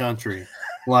regions of the country.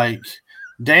 Like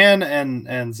Dan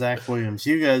and Zach Williams,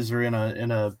 you guys are in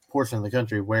a portion of the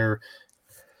country where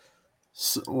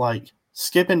like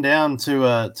skipping down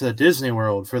to Disney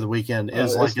World for the weekend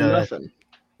is like nothing.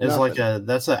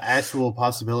 That's an actual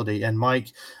possibility. And Mike,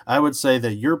 I would say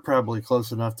that you're probably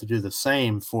close enough to do the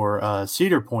same for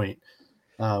Cedar Point,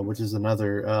 which is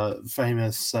another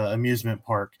famous amusement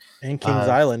park. And Kings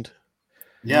Island.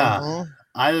 Yeah. Mm-hmm.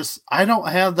 I don't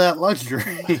have that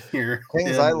luxury here.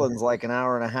 Kings Island's like an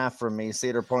hour and a half from me.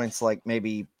 Cedar Point's like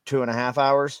maybe 2.5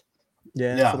 hours.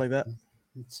 Yeah. Something like that.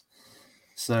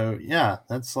 So yeah,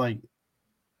 that's like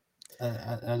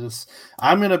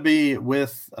I'm gonna be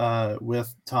with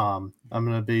Tom. I'm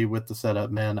gonna be with the setup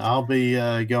man. I'll be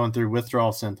going through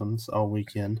withdrawal symptoms all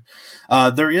weekend.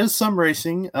 There is some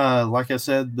racing. Like I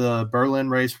said, the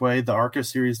Berlin Raceway, the ARCA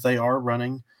Series, they are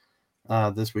running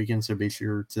this weekend, so be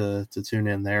sure to tune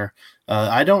in there.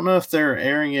 I don't know if they're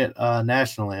airing it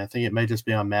nationally. I think it may just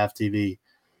be on MAV TV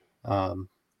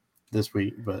this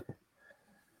week, but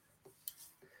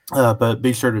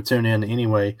be sure to tune in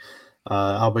anyway.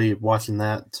 I'll be watching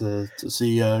that to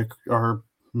see our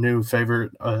new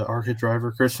favorite ARCA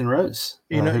driver, Christian Rose.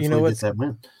 You know get that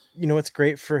win. You know what's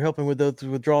great for helping with those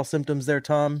withdrawal symptoms there,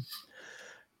 Tom?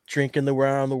 Drinking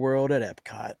around the world at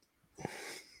Epcot.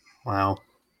 Wow.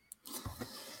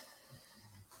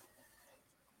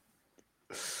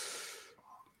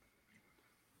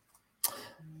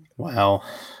 Wow.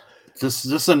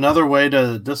 Just another way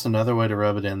to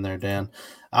rub it in there, Dan.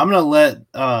 I'm gonna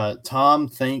let Tom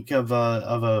think of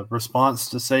a response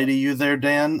to say to you there,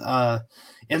 Dan.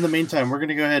 In the meantime, we're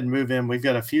gonna go ahead and move in. We've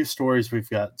got a few stories we've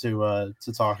got to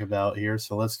talk about here,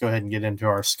 so let's go ahead and get into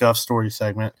our Scuff story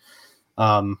segment.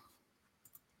 Tommy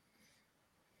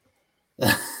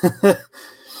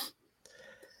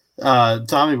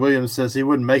Williams says he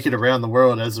wouldn't make it around the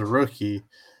world as a rookie.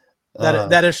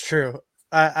 That is true.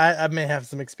 I may have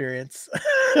some experience.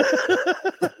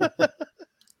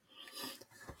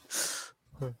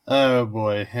 Oh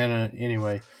boy. And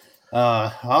anyway,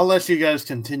 I'll let you guys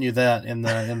continue that in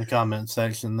the comment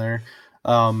section there.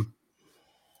 Going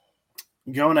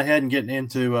ahead and getting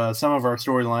into some of our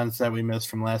storylines that we missed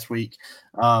from last week.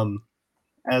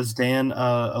 As Dan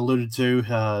alluded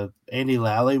to, Andy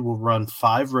Lally will run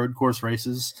 5 road course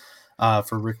races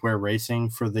for Rick Ware Racing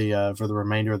for the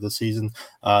remainder of the season.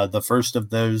 The first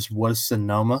of those was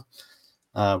Sonoma,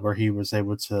 where he was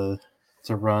able to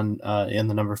run in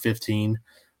the number 15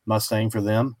 Mustang for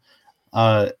them.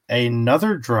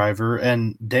 Another driver,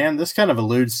 and Dan, this kind of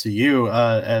alludes to you,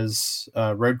 as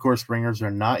road course ringers are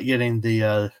not getting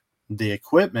the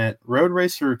equipment. Road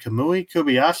racer Kamui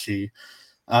Kobayashi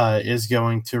is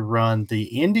going to run the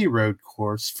Indy road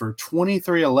course for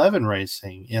 2311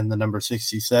 Racing in the number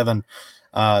 67.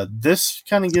 This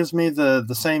kind of gives me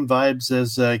the same vibes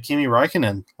as Kimi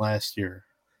Räikkönen last year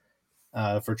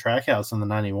for Trackhouse in the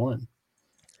 91.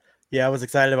 Yeah, I was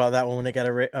excited about that one when it got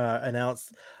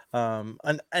announced.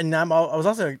 And I was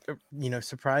also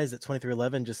surprised that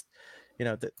 2311 just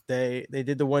that they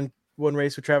did the one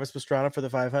race with Travis Pastrana for the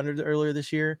 500 earlier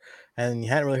this year, and you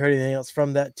hadn't really heard anything else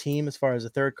from that team as far as a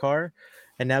third car.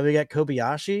 And now we got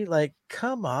Kobayashi. Like,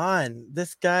 come on,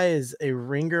 this guy is a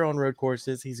ringer on road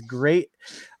courses. He's great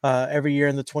every year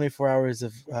in the 24 hours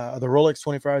of the Rolex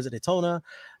 24 Hours at Daytona.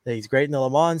 He's great in the Le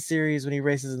Mans series when he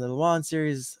races in the Le Mans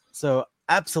series. So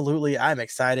absolutely, I'm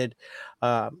excited,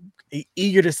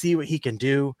 eager to see what he can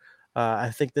do. I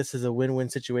think this is a win-win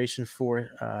situation for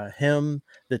him,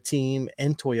 the team,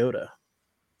 and Toyota.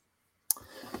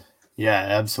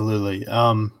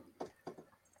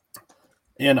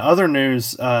 In other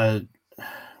news,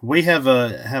 we have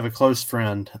a close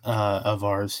friend of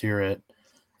ours here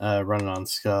at Running On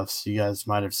Scuffs. You guys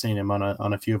might have seen him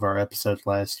on a few of our episodes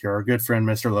last year. Our good friend,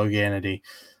 Mr. Loganity.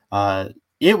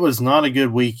 It was not a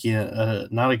good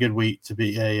weekend, not a good week to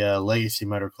be a Legacy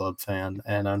Motor Club fan,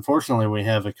 and unfortunately, we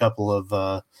have a couple of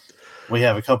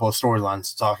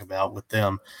storylines to talk about with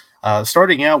them.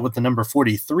 Starting out with the number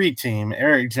 43 team,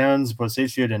 Eric Jones was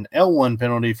issued an L1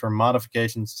 penalty for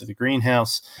modifications to the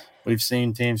greenhouse. We've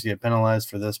seen teams get penalized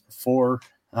for this before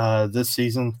this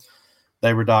season.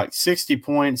 They were docked 60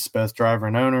 points, both driver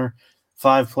and owner,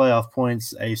 5 playoff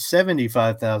points, a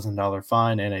 $75,000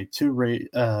 fine, and a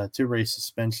two-race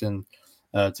suspension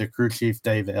to crew chief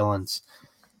Dave Ellens.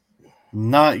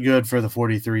 Not good for the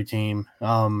 43 team.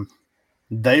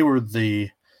 They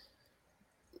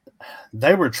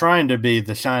were trying to be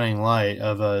the shining light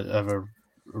of a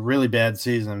really bad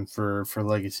season for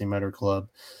Legacy Motor Club,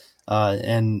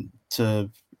 and to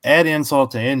add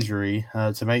insult to injury,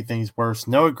 to make things worse,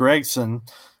 Noah Gregson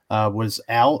was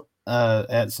out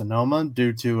at Sonoma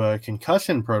due to a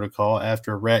concussion protocol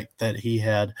after a wreck that he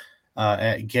had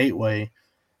at Gateway.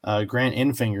 Grant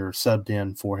Enfinger subbed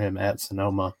in for him at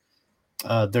Sonoma.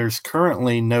 There's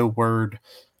currently no word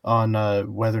on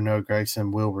whether Noah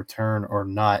Gregson will return or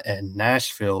not at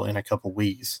Nashville in a couple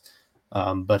weeks,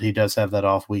 but he does have that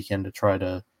off weekend to try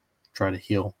to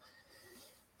heal.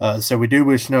 So we do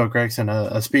wish Noah Gregson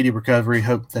a speedy recovery.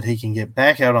 Hope that he can get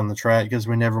back out on the track because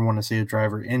we never want to see a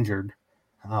driver injured.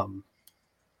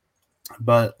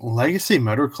 But Legacy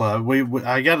Motor Club,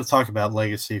 I got to talk about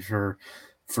Legacy for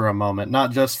a moment,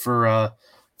 not just for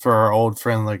our old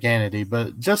friend Loganity,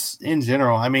 but just in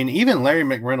general. I mean, even Larry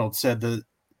McReynolds said that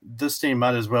this team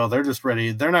might as well. They're just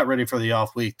ready. They're not ready for the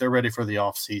off week. They're ready for the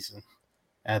off season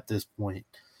at this point.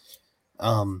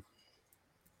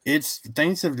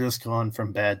 Things have just gone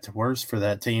from bad to worse for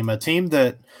that team. A team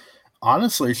that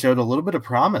honestly showed a little bit of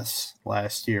promise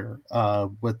last year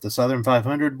with the Southern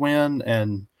 500 win,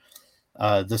 and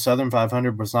the Southern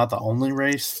 500 was not the only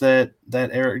race that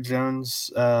Eric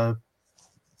Jones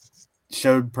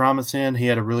showed promise in. He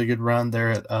had a really good run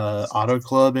there at Auto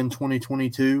Club in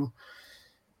 2022.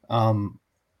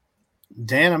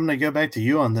 Dan, I'm going to go back to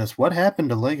you on this. What happened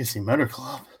to Legacy Motor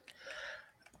Club?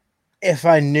 If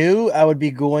I knew, I would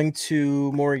be going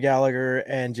to Maury Gallagher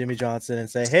and Jimmy Johnson and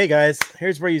say, "Hey guys,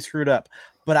 here's where you screwed up."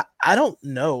 But I don't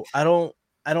know. I don't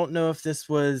know if this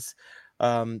was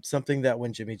something that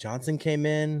when Jimmy Johnson came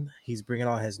in, he's bringing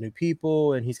all his new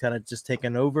people and he's kind of just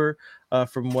taken over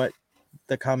from what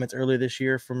the comments earlier this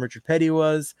year from Richard Petty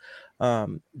was.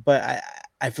 But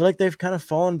I feel like they've kind of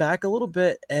fallen back a little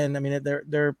bit, and I mean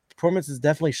their performance has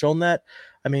definitely shown that.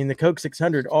 I mean, the Coke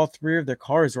 600, all three of their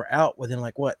cars were out within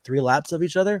 3 laps of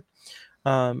each other.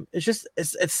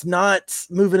 It's not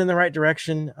moving in the right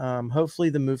direction. Hopefully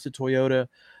the move to Toyota,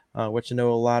 which I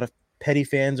know a lot of Petty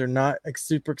fans are not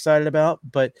super excited about,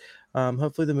 but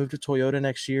hopefully the move to Toyota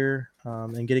next year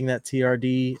and getting that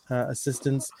TRD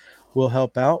assistance will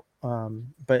help out.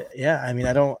 But yeah, I mean,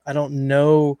 I don't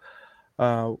know.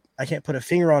 I can't put a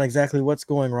finger on exactly what's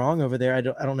going wrong over there. I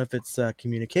don't know if it's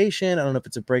communication. I don't know if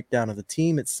it's a breakdown of the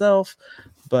team itself,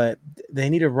 but they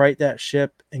need to right that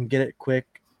ship and get it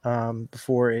quick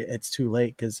before it's too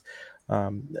late. Because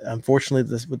unfortunately,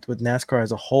 this with NASCAR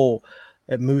as a whole,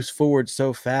 it moves forward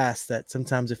so fast that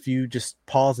sometimes if you just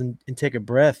pause and take a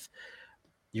breath,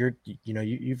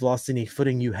 you've lost any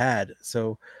footing you had.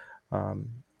 So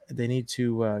they need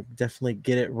to definitely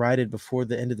get it righted before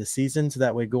the end of the season, so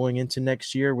that way going into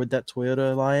next year with that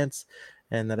Toyota alliance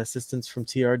and that assistance from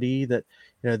TRD, that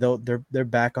they're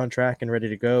back on track and ready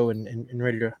to go and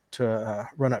ready to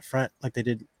run up front like they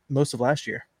did most of last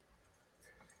year.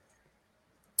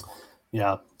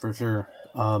 Yeah, for sure.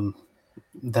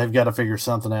 They've got to figure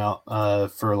something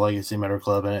out for Legacy Motor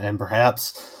Club, and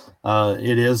perhaps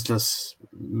it is just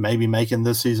maybe making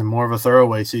this season more of a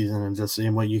throwaway season and just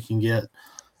seeing what you can get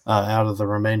out of the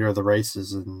remainder of the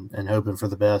races and hoping for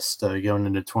the best going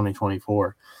into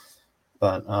 2024.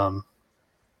 But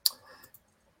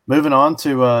moving on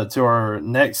to our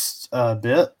next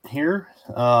bit here,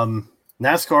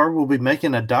 NASCAR will be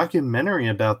making a documentary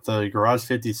about the Garage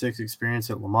 56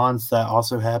 experience at Le Mans. That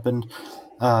also happened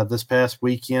this past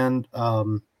weekend.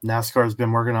 NASCAR has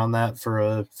been working on that for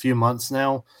a few months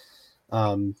now.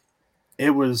 It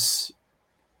was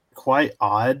quite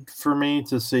odd for me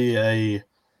to see a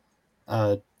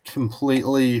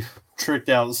completely tricked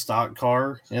out stock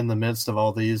car in the midst of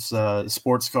all these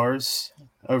sports cars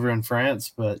over in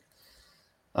France, but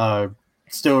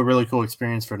still a really cool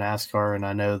experience for NASCAR. And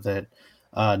I know that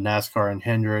NASCAR and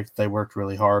Hendrick, they worked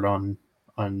really hard on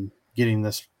getting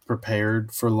this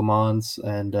prepared for Le Mans,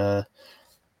 and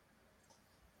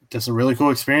just a really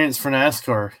cool experience for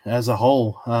NASCAR as a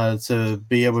whole to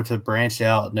be able to branch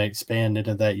out and expand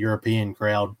into that European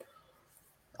crowd.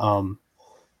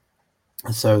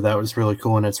 So that was really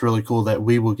cool, and it's really cool that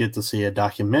we will get to see a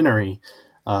documentary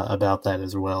about that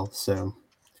as well. So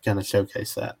kind of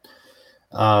showcase that.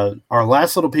 Our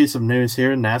last little piece of news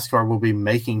here, NASCAR will be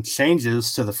making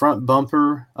changes to the front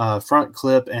bumper, front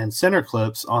clip, and center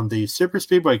clips on the super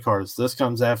speedway cars. This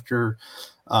comes after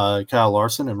Kyle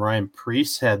Larson and Ryan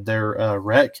Preece had their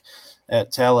wreck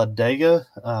at Talladega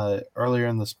earlier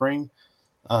in the spring.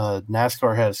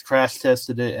 NASCAR has crash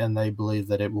tested it, and they believe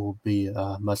that it will be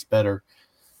much better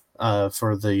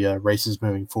for the races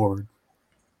moving forward.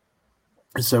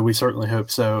 So we certainly hope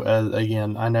so.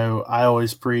 Again, I know I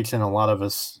always preach, and a lot of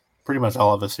us, pretty much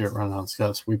all of us here at Runnin On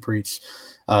Scuffs, we preach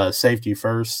safety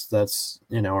first. That's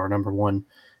our number one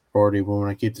priority. We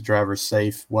want to keep the drivers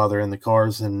safe while they're in the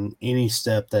cars, and any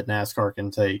step that NASCAR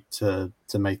can take to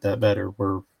make that better,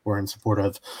 we're in support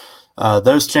of.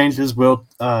 Those changes will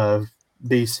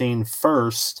be seen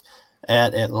first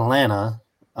at Atlanta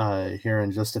here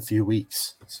in just a few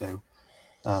weeks. So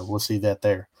we'll see that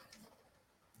there.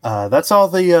 That's all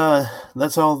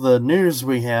the news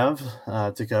we have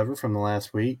to cover from the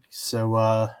last week.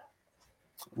 So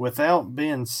without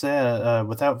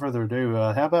further ado,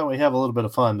 how about we have a little bit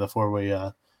of fun before we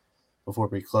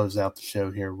close out the show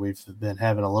here? We've been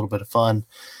having a little bit of fun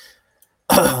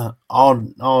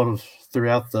all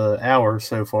throughout the hour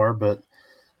so far, but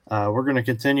we're going to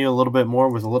continue a little bit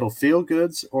more with a little feel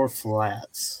goods or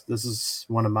flats. This is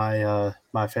one of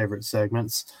my favorite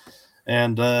segments.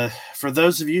 And for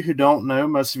those of you who don't know,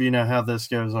 most of you know how this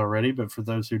goes already, but for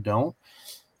those who don't,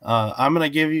 I'm going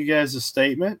to give you guys a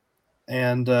statement,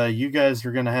 and you guys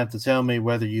are going to have to tell me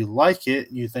whether you like it,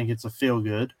 you think it's a feel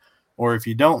good, or if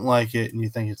you don't like it and you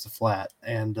think it's a flat.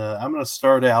 And I'm going to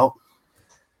start out.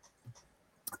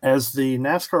 As the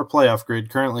NASCAR playoff grid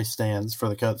currently stands for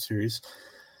the Cup Series,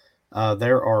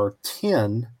 there are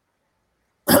 10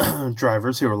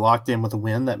 drivers who are locked in with a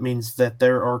win. That means that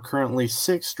there are currently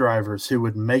 6 drivers who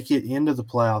would make it into the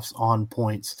playoffs on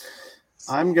points.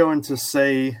 I'm going to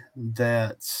say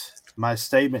that my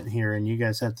statement here, and you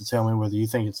guys have to tell me whether you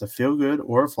think it's a feel good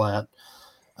or a flat.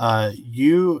 Do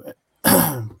you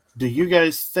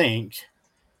guys think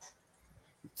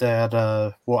that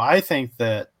I think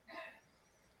that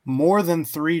more than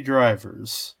 3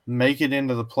 drivers make it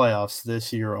into the playoffs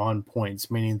this year on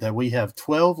points, meaning that we have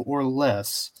 12 or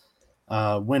less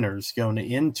winners going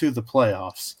into the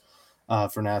playoffs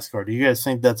for NASCAR. Do you guys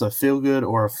think that's a feel good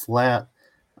or a flat?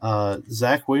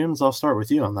 Zach Williams, I'll start with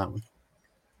you on that one.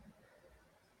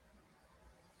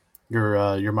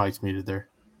 Your mic's muted there.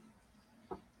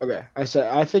 Okay,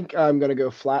 I think I'm gonna go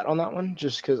flat on that one,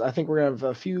 just because I think we're gonna have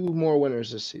a few more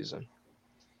winners this season.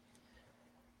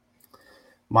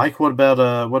 Mike, what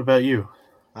about you?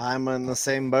 I'm in the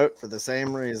same boat for the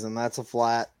same reason. That's a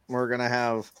flat. We're gonna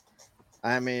have.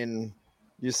 I mean,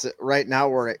 you said right now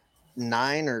we're at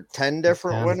 9 or 10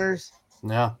 different winners.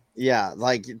 Yeah.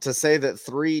 Like to say that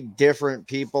 3 different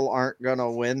people aren't gonna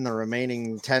win the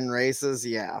remaining 10 races.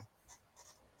 Yeah.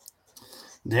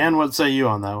 Dan, what say you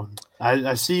on that one?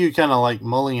 I see you kind of like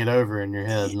mulling it over in your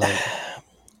head, like.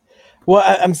 Well,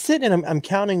 I'm sitting and I'm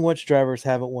counting which drivers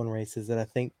haven't won races that I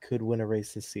think could win a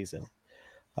race this season.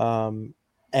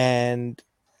 And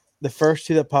the first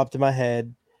 2 that popped in my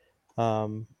head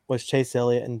was Chase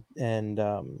Elliott and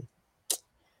I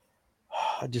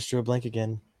just drew a blank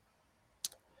again.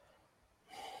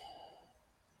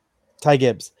 Ty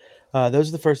Gibbs. Those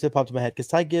are the first that popped in my head because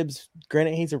Ty Gibbs,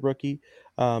 granted, he's a rookie,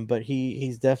 but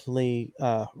he's definitely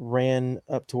ran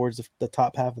up towards the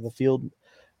top half of the field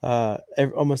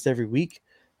almost every week.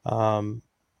 A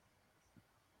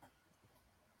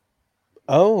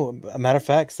matter of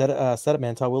fact, Setup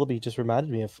Man Todd Willoughby just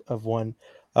reminded me of one.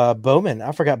 Bowman.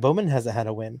 I forgot Bowman hasn't had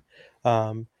a win.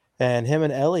 And him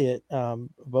and Elliott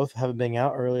both haven't been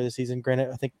out earlier this season.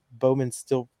 Granted, I think Bowman's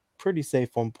still pretty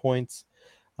safe on points.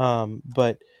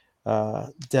 But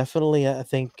definitely I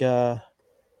think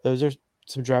those are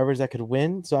some drivers that could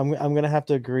win. So I'm going to have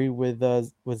to agree with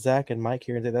Zach and Mike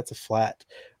here and say that's a flat.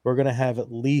 We're going to have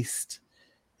at least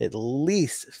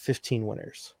 15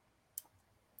 winners.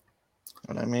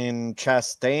 And I mean,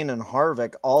 Chastain and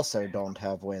Harvick also don't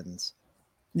have wins.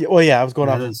 Yeah, well, yeah, I was going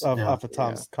off of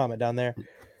Tom's comment down there.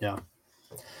 Yeah,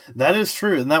 that is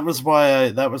true, and that was why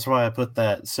I put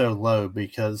that so low,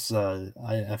 because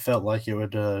I felt like it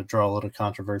would draw a little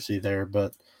controversy there.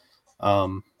 But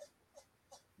I'm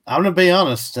going to be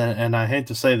honest, and I hate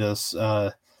to say this,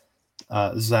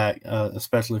 Zach,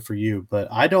 especially for you, but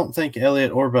I don't think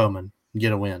Elliott or Bowman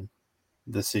get a win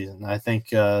this season. I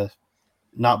think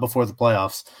not before the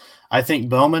playoffs. I think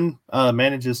Bowman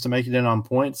manages to make it in on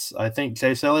points. I think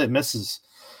Chase Elliott misses.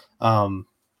 And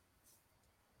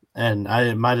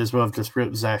I might as well have just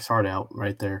ripped Zach's heart out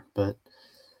right there, but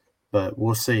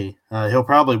we'll see. He'll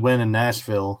probably win in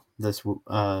Nashville this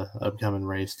upcoming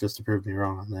race, just to prove me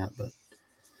wrong on that. But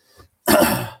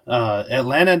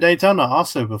Atlanta and Daytona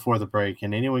also before the break,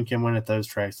 and anyone can win at those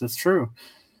tracks. That's true.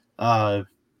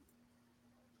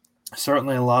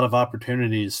 Certainly a lot of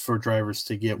opportunities for drivers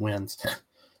to get wins.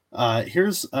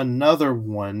 Here's another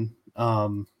one.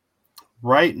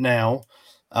 Right now,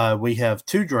 we have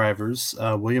two drivers,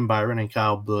 William Byron and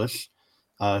Kyle Busch,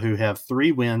 who have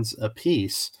 3 wins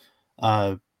apiece.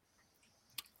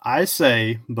 I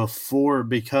say before,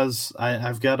 because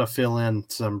I've got to fill in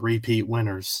some repeat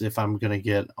winners if I'm going to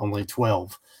get only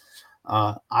 12.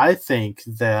 I think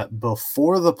that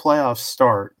before the playoffs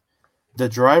start, the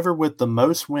driver with the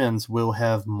most wins will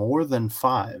have more than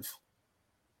 5.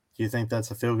 Do you think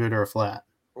that's a feel good or a flat?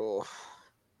 Oh,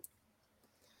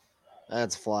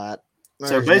 that's flat.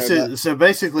 So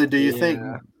basically, do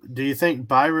you think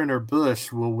Byron or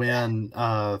Busch will win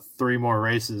 3 more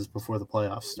races before the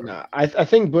playoffs start? No, I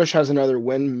think Busch has another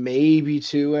win, maybe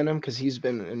 2 in him, because he's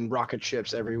been in rocket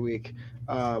ships every week.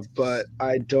 But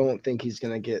I don't think he's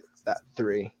gonna get that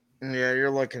 3. Yeah,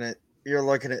 you're looking at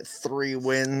 3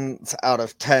 wins out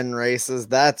of 10 races.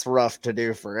 That's rough to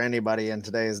do for anybody in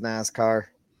today's NASCAR.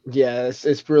 Yeah,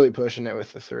 it's really pushing it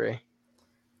with the 3.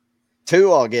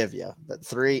 2 I'll give you, but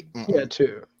 3. Yeah,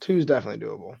 2. 2 is definitely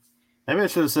doable. Maybe I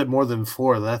should have said more than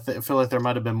 4. I feel like there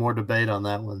might have been more debate on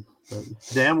that one. But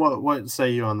Dan, what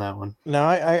say you on that one? No,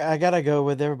 I gotta go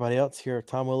with everybody else here.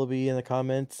 Tom Willoughby in the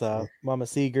comments, Mama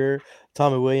Seeger,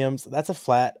 Tommy Williams. That's a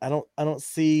flat. I don't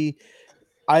see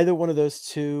either one of those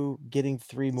 2 getting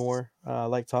 3 more.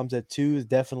 Like Tom said, 2 is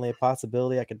definitely a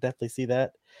possibility. I could definitely see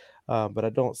that, but I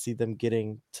don't see them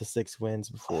getting to 6 wins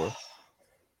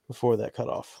before that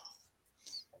cutoff.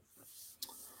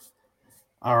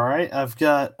 All right, I've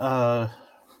got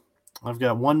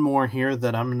one more here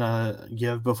that I'm gonna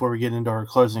give before we get into our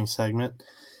closing segment.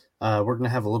 We're gonna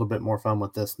have a little bit more fun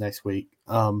with this next week.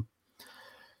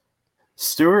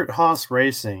 Stewart Haas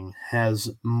Racing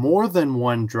has more than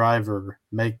one driver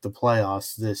make the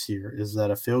playoffs this year. Is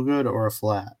that a feel good or a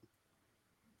flat?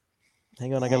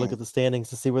 Hang on, I gotta look at the standings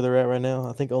to see where they're at right now.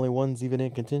 I think only one's even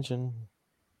in contention.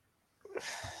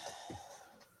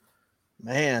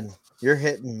 Man, you're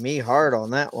hitting me hard on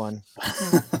that one.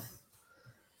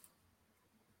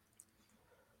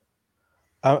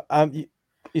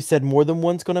 You said more than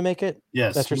one's going to make it?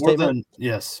 Yes, that's your statement.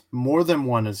 Yes, more than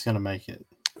one is going to make it.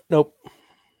 Nope,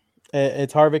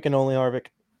 it's Harvick and only Harvick.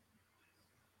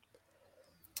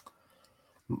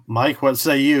 Mike, what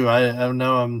say you? I don't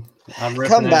know. I'm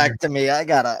come back to me. I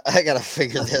gotta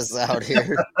figure this out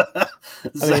here.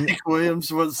 Zach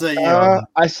Williams, what say you?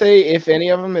 I say if any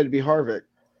of them, it'd be Harvick,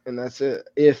 and that's it.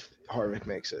 If Harvick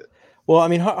makes it. Well, I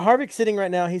mean, Harvick's sitting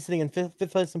right now. He's sitting in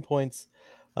fifth place in points,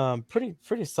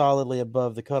 pretty solidly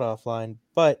above the cutoff line.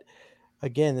 But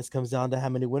again, this comes down to how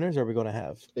many winners are we going to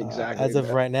have? Exactly. As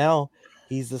of right now,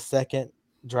 he's the second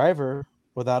driver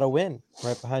without a win,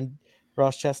 right behind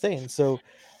Ross Chastain. So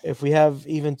if we have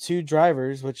even 2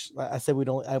 drivers, which I said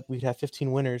we'd have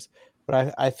 15 winners,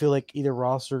 but I feel like either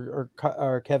Ross or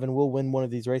Kevin will win one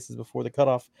of these races before the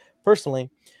cutoff, personally.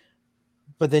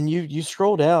 But then you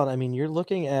scroll down. I mean, you're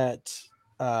looking at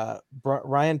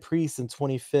Ryan Preece in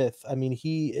 25th. I mean,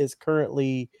 he is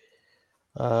currently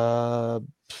like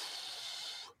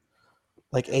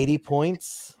 80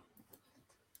 points,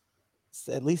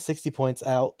 at least 60 points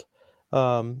out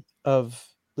of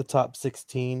the top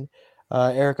 16.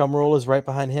 Eric Almirola is right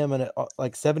behind him and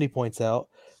like 70 points out.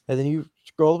 And then you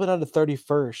scroll up down to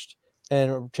 31st,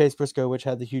 and Chase Briscoe, which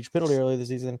had the huge penalty earlier this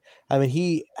season. I mean,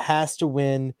 he has to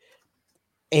win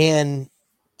and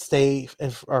stay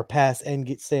or pass and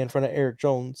stay in front of Eric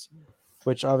Jones,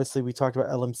 which obviously we talked about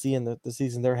LMC and the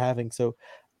season they're having. So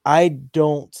I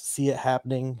don't see it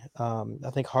happening.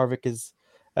 I think Harvick is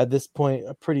at this point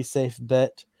a pretty safe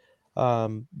bet,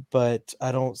 but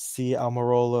I don't see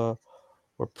Almirola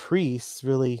or Preece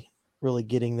really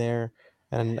getting there,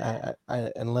 and I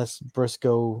unless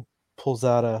Briscoe pulls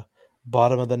out a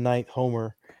bottom of the ninth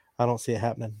homer, I don't see it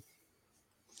happening.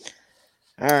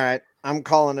 All right, I'm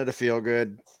calling it a feel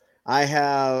good. I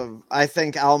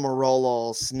think Almirola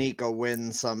will sneak a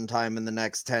win sometime in the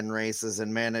next 10 races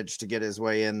and manage to get his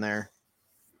way in there.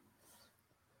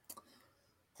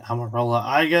 Almirola,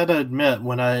 I gotta admit,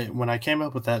 when I came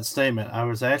up with that statement, I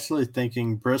was actually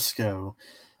thinking Briscoe.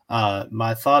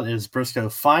 My thought is Briscoe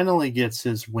finally gets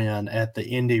his win at the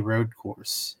Indy Road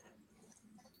Course.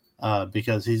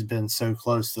 because he's been so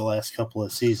close the last couple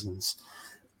of seasons.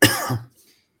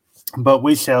 But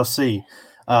we shall see.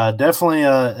 Definitely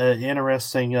an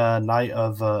interesting night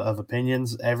of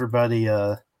opinions. Everybody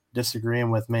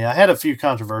disagreeing with me. I had a few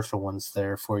controversial ones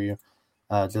there for you,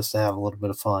 just to have a little bit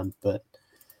of fun. But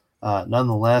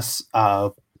nonetheless,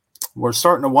 we're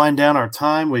starting to wind down our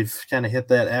time. We've kind of hit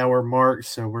that hour mark,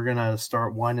 so we're going to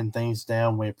start winding things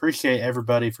down. We appreciate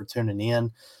everybody for tuning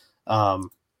in.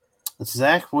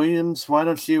 Zach Williams, why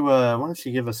don't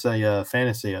you give us a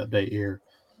fantasy update here?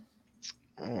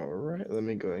 All right, let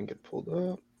me go ahead and get pulled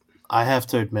up. I have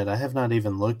to admit, I have not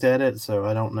even looked at it, so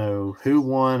I don't know who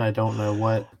won. I don't know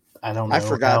what. I don't know. I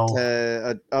forgot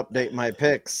to update my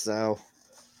picks, so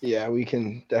yeah, we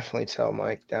can definitely tell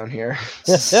Mike down here.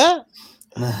 All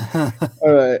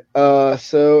right,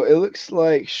 so it looks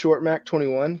like Short Mac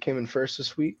 21 came in first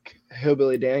this week.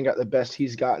 Hillbilly Dan got the best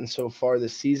he's gotten so far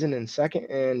this season in second,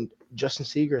 and Justin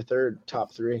Seeger third,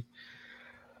 top three.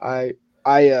 I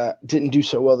didn't do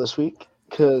so well this week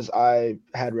because I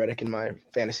had Reddick in my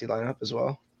fantasy lineup as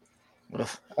well.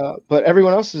 But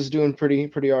everyone else is doing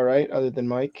pretty all right, other than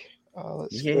Mike.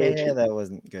 That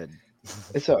wasn't good.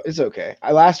 It's okay.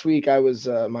 Last week I was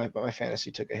my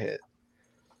fantasy took a hit,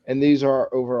 and these are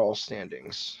our overall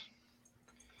standings.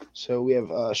 So we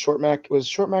have Short Mac. Was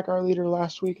Short Mac our leader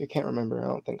last week? I can't remember. I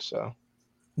don't think so.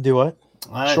 Do what?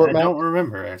 I don't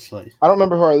remember, actually. I don't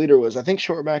remember who our leader was. I think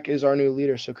Short Mac is our new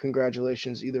leader, so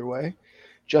congratulations either way.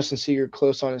 Justin Seeger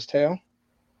close on his tail.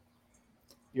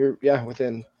 You're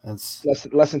within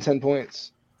less than 10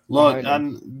 points. Look,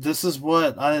 this is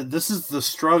the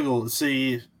struggle.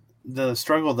 See, the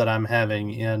struggle that I'm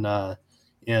having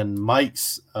in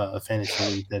Mike's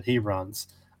fantasy league that he runs.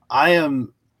 I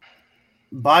am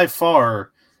by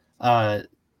far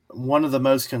one of the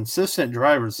most consistent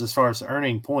drivers as far as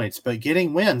earning points, but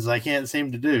getting wins I can't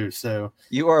seem to do. So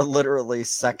you are literally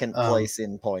second place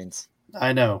in points.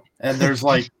 I know, and there's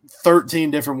like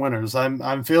 13 different winners.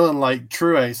 I'm feeling like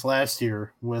Truex last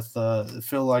year with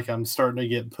feel like I'm starting to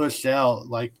get pushed out,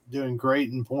 like doing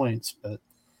great in points. But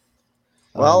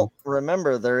well,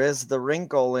 remember there is the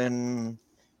wrinkle in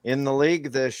the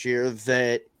league this year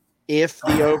that if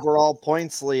the overall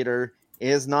points leader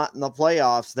is not in the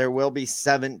playoffs, there will be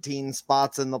 17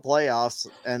 spots in the playoffs,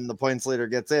 and the points leader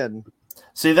gets in.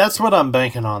 See, that's what I'm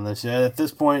banking on this year. At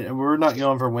this point, we're not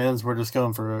going for wins. We're just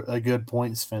going for a good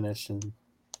points finish. And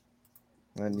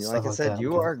like I said,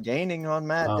 you are gaining on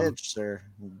Matt Ditch, sir.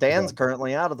 Dan's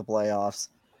currently out of the playoffs.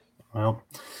 Well,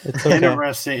 it's okay.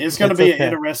 Interesting. It's going to be an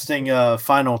interesting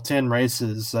final 10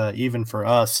 races, even for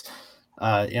us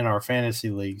in our fantasy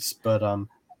leagues. But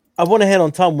I want to hit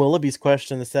on Tom Willoughby's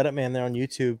question, the setup man there on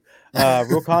YouTube.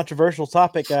 Real controversial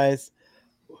topic, guys.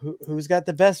 Who's got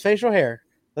the best facial hair?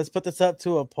 Let's put this up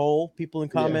to a poll. People in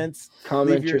comments,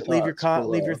 leave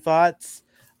your thoughts.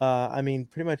 I mean,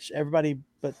 pretty much everybody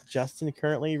but Justin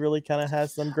currently really kind of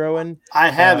has some growing. I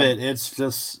have it. It's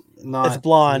just not. It's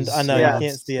blonde. I know you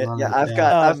can't see it. Yeah,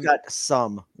 I've got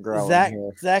some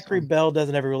growing. Zachary Bell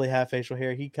doesn't ever really have facial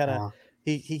hair. He kind of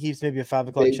he keeps maybe a 5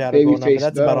 o'clock shadow going on, but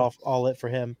that's about all it for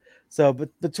him. So, but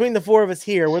between the four of us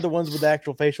here, we're the ones with the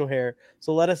actual facial hair.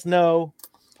 So let us know.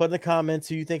 Put in the comments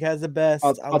who you think has the best.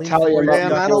 I'll tell you.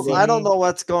 Man, I don't know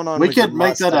what's going on. We could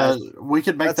make that a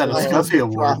Scuffy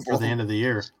award for the end of the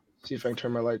year. See if I can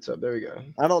turn my lights up. There we go.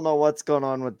 I don't know what's going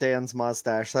on with Dan's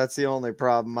mustache. That's the only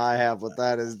problem I have with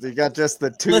that is you got just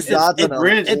the two dots.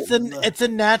 It's a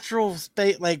natural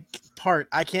state part.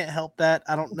 I can't help that.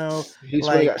 I don't know. He's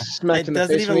really got smacked in the face.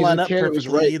 It doesn't even line up perfectly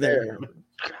right either. There.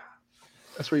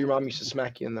 That's where your mom used to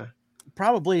smack you in the.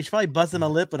 Probably. She probably busted my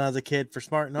lip when I was a kid for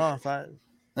smarting off. I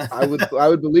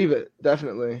would believe it,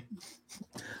 definitely.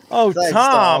 Oh, thanks,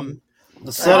 Tom.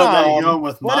 The setup that you go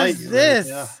with Mike. What is this?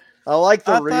 Yeah. I like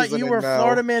the reasoning. I thought you were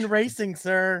Florida Man Racing,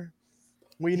 sir.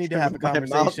 We need to have a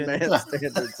conversation.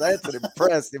 That's an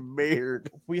impressive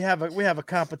beard. We have a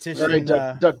competition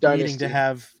Duck meeting to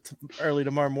have early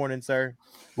tomorrow morning, sir.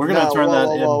 We're gonna turn that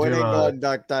into. We ain't going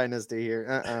Duck Dynasty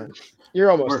here. You're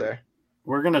almost there.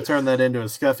 We're going to turn that into a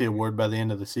Scuffy award by the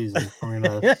end of the season. We're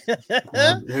going to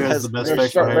who has the best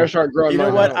facial hair? You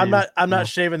know what? I'm not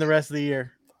shaving the rest of the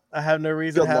year. I have no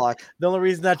reason. The only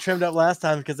reason I trimmed up last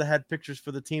time is because I had pictures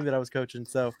for the team that I was coaching.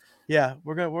 So yeah,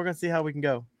 we're gonna see how we can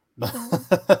go.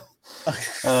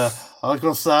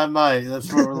 Uncle Si Mike,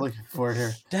 that's what we're looking for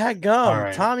here. Dadgum,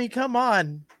 right. Tommy, come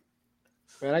on.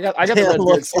 Man, I got the red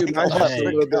beard too. Mine's just a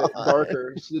little bit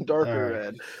darker. It's the darker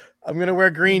red. I'm gonna wear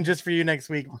green just for you next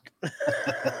week. Get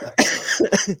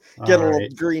a little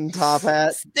green top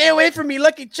hat. Stay away from me,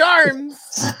 Lucky Charms.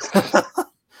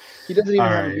 He doesn't even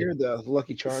have a beard though. The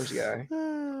Lucky Charms guy.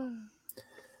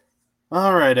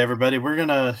 All right, everybody, we're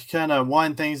gonna kind of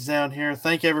wind things down here.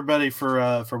 Thank everybody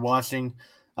for watching.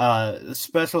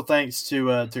 Special thanks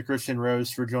to Christian Rose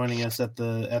for joining us at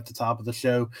the top of the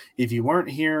show. If you weren't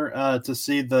here to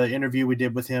see the interview we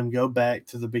did with him, go back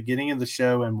to the beginning of the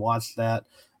show and watch that.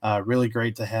 Really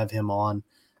great to have him on,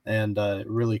 and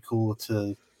really cool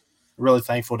to really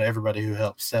thankful to everybody who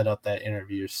helped set up that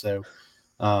interview. So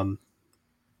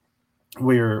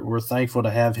we're thankful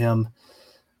to have him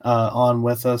on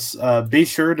with us. Be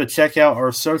sure to check out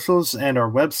our socials and our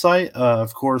website.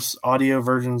 Of course, audio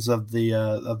versions of the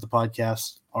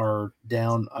podcast are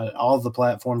down all the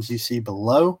platforms you see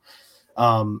below.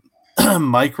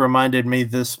 Mike reminded me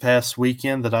this past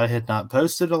weekend that I had not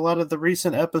posted a lot of the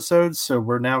recent episodes, so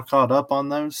we're now caught up on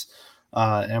those,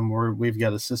 and we've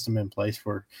got a system in place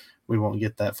where we won't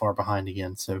get that far behind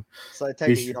again. So I take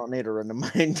it you don't need a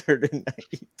reminder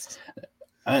tonight.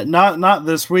 Not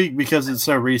this week because it's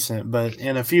so recent, but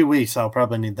in a few weeks I'll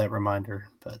probably need that reminder.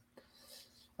 But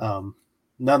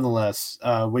nonetheless,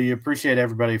 we appreciate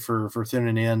everybody for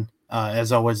tuning in.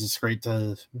 As always, it's great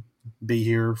to be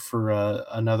here for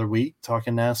another week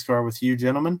talking NASCAR with you,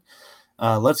 gentlemen.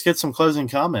 Let's get some closing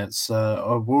comments.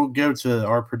 We'll go to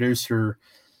our producer,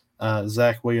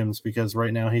 Zach Williams, because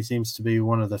right now he seems to be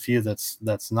one of the few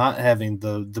that's not having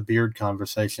the beard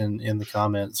conversation in the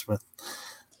comments with.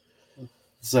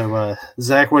 So,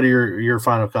 Zach, what are your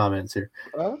final comments here?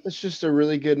 It's just a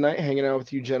really good night hanging out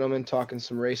with you gentlemen, talking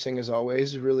some racing as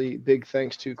always. Really big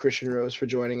thanks to Christian Rose for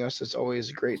joining us. It's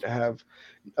always great to have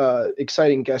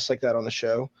exciting guests like that on the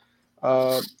show.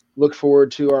 Look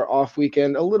forward to our off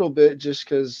weekend a little bit just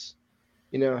because,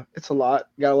 it's a lot.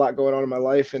 Got a lot going on in my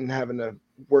life, and having to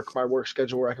work my work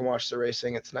schedule where I can watch the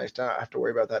racing. It's nice to not have to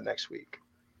worry about that next week.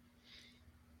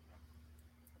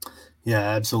 Yeah,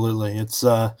 absolutely.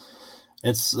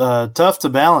 It's tough to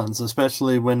balance,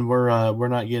 especially when we're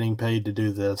not getting paid to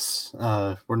do this.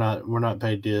 We're not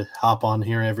paid to hop on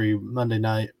here every Monday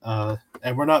night,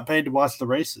 and we're not paid to watch the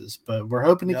races. But we're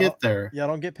hoping to get there. Y'all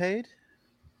don't get paid?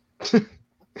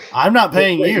 I'm not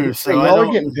paying you, so y'all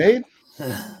are getting paid.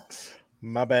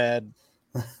 My bad.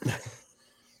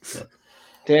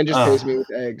 Dan just pays me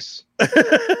with eggs.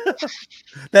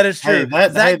 That is true.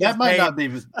 That might not be.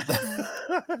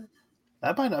 That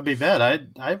might not be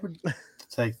bad. I would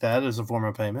take that as a form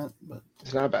of payment, but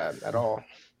it's not bad at all.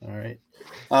 All right,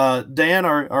 Dan,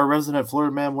 our resident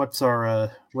Florida man, what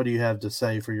do you have to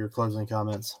say for your closing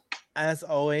comments? As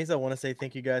always, I want to say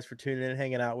thank you guys for tuning in and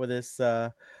hanging out with us.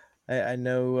 I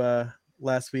know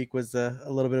last week was a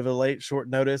little bit of a short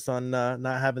notice on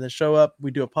not having the show up.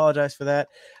 We do apologize for that.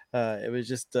 It was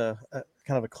just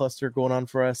kind of a cluster going on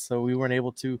for us, so we weren't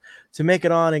able to make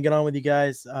it on and get on with you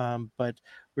guys. But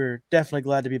we're definitely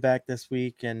glad to be back this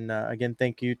week. And again,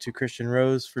 thank you to Christian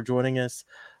Rose for joining us.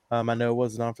 I know it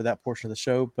wasn't on for that portion of the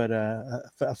show, but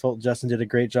I felt Justin did a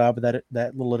great job of that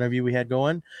little interview we had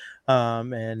going.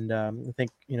 And I think,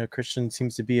 Christian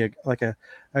seems to be a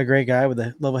great guy with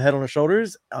a level head on his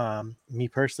shoulders. Me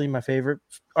personally, my favorite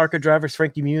ARCA driver is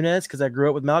Frankie Muniz, because I grew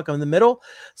up with Malcolm in the middle.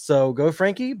 So go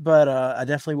Frankie. But I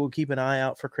definitely will keep an eye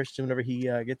out for Christian whenever he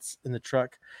gets in the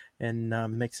truck and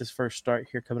makes his first start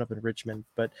here coming up in Richmond.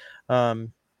 But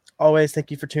always thank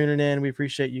you for tuning in. We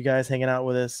appreciate you guys hanging out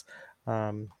with us.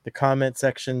 The comment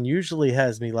section usually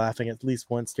has me laughing at least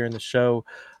once during the show,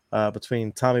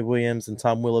 between Tommy Williams and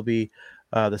Tom Willoughby,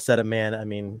 the setup man. I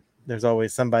mean, there's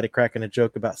always somebody cracking a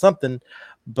joke about something.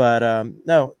 But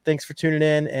no, thanks for tuning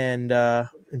in, and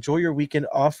enjoy your weekend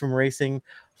off from racing.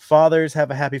 Fathers, have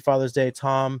a happy Father's Day.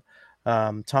 Tommy,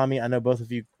 I know both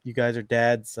of you guys are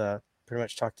dads. Pretty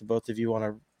much talk to both of you on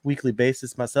a weekly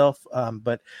basis myself.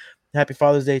 But happy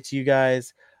Father's Day to you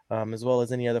guys. As well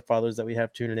as any other fathers that we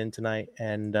have tuning in tonight.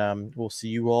 And we'll see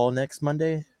you all next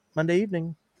Monday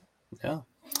evening. Yeah.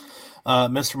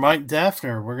 Mr. Mike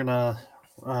Daffner, we're going to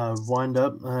wind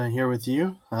up here with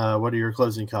you. What are your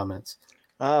closing comments?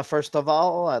 First of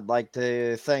all, I'd like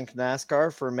to thank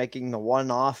NASCAR for making the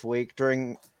one-off week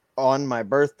on my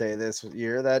birthday this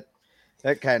year. That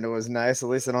kind of was nice. At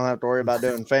least I don't have to worry about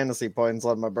doing fantasy points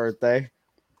on my birthday.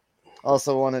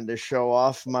 Also wanted to show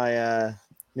off my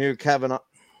new Kevin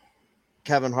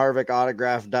Harvick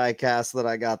autograph die cast that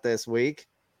I got this week.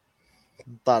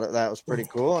 Thought that was pretty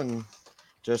cool, and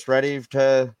just ready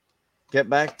to get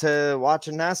back to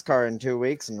watching NASCAR in 2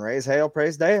 weeks and raise hail,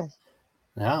 praise Dale.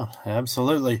 Yeah,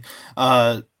 absolutely.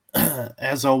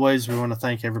 As always, we want to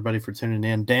thank everybody for tuning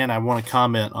in. Dan, I want to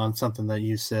comment on something that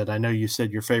you said. I know you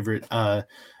said your favorite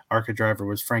ARCA driver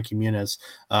was Frankie Muniz.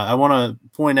 I want to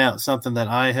point out something that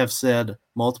I have said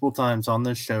multiple times on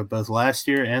this show, both last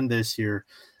year and this year.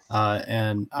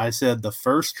 And I said the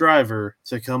first driver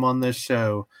to come on this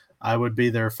show I would be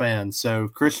their fan. So,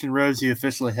 Christian Rose, you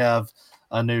officially have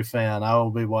a new fan. I will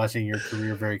be watching your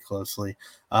career very closely.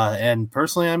 And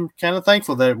personally, I'm kind of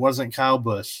thankful that it wasn't Kyle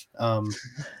Busch,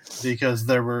 because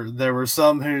there were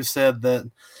some who said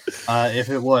that if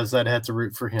it was, I'd have to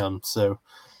root for him. So,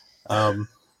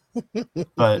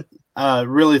 but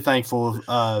really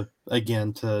thankful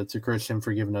again to Christian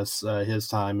for giving us his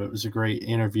time. It was a great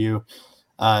interview,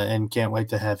 and can't wait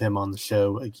to have him on the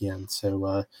show again.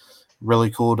 So,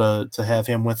 really cool to have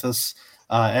him with us.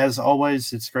 As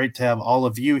always, it's great to have all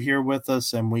of you here with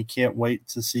us, and we can't wait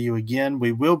to see you again.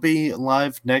 We will be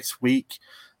live next week.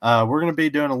 We're going to be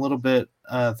doing a little bit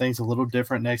things a little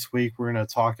different next week. We're going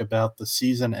to talk about the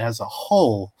season as a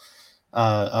whole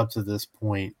up to this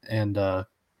point, and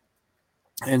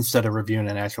instead of reviewing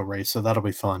an actual race. So that'll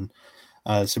be fun.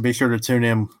 So be sure to tune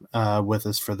in with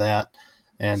us for that.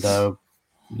 And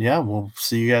yeah, we'll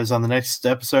see you guys on the next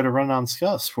episode of Runnin On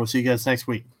Scuffs. We'll see you guys next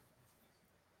week.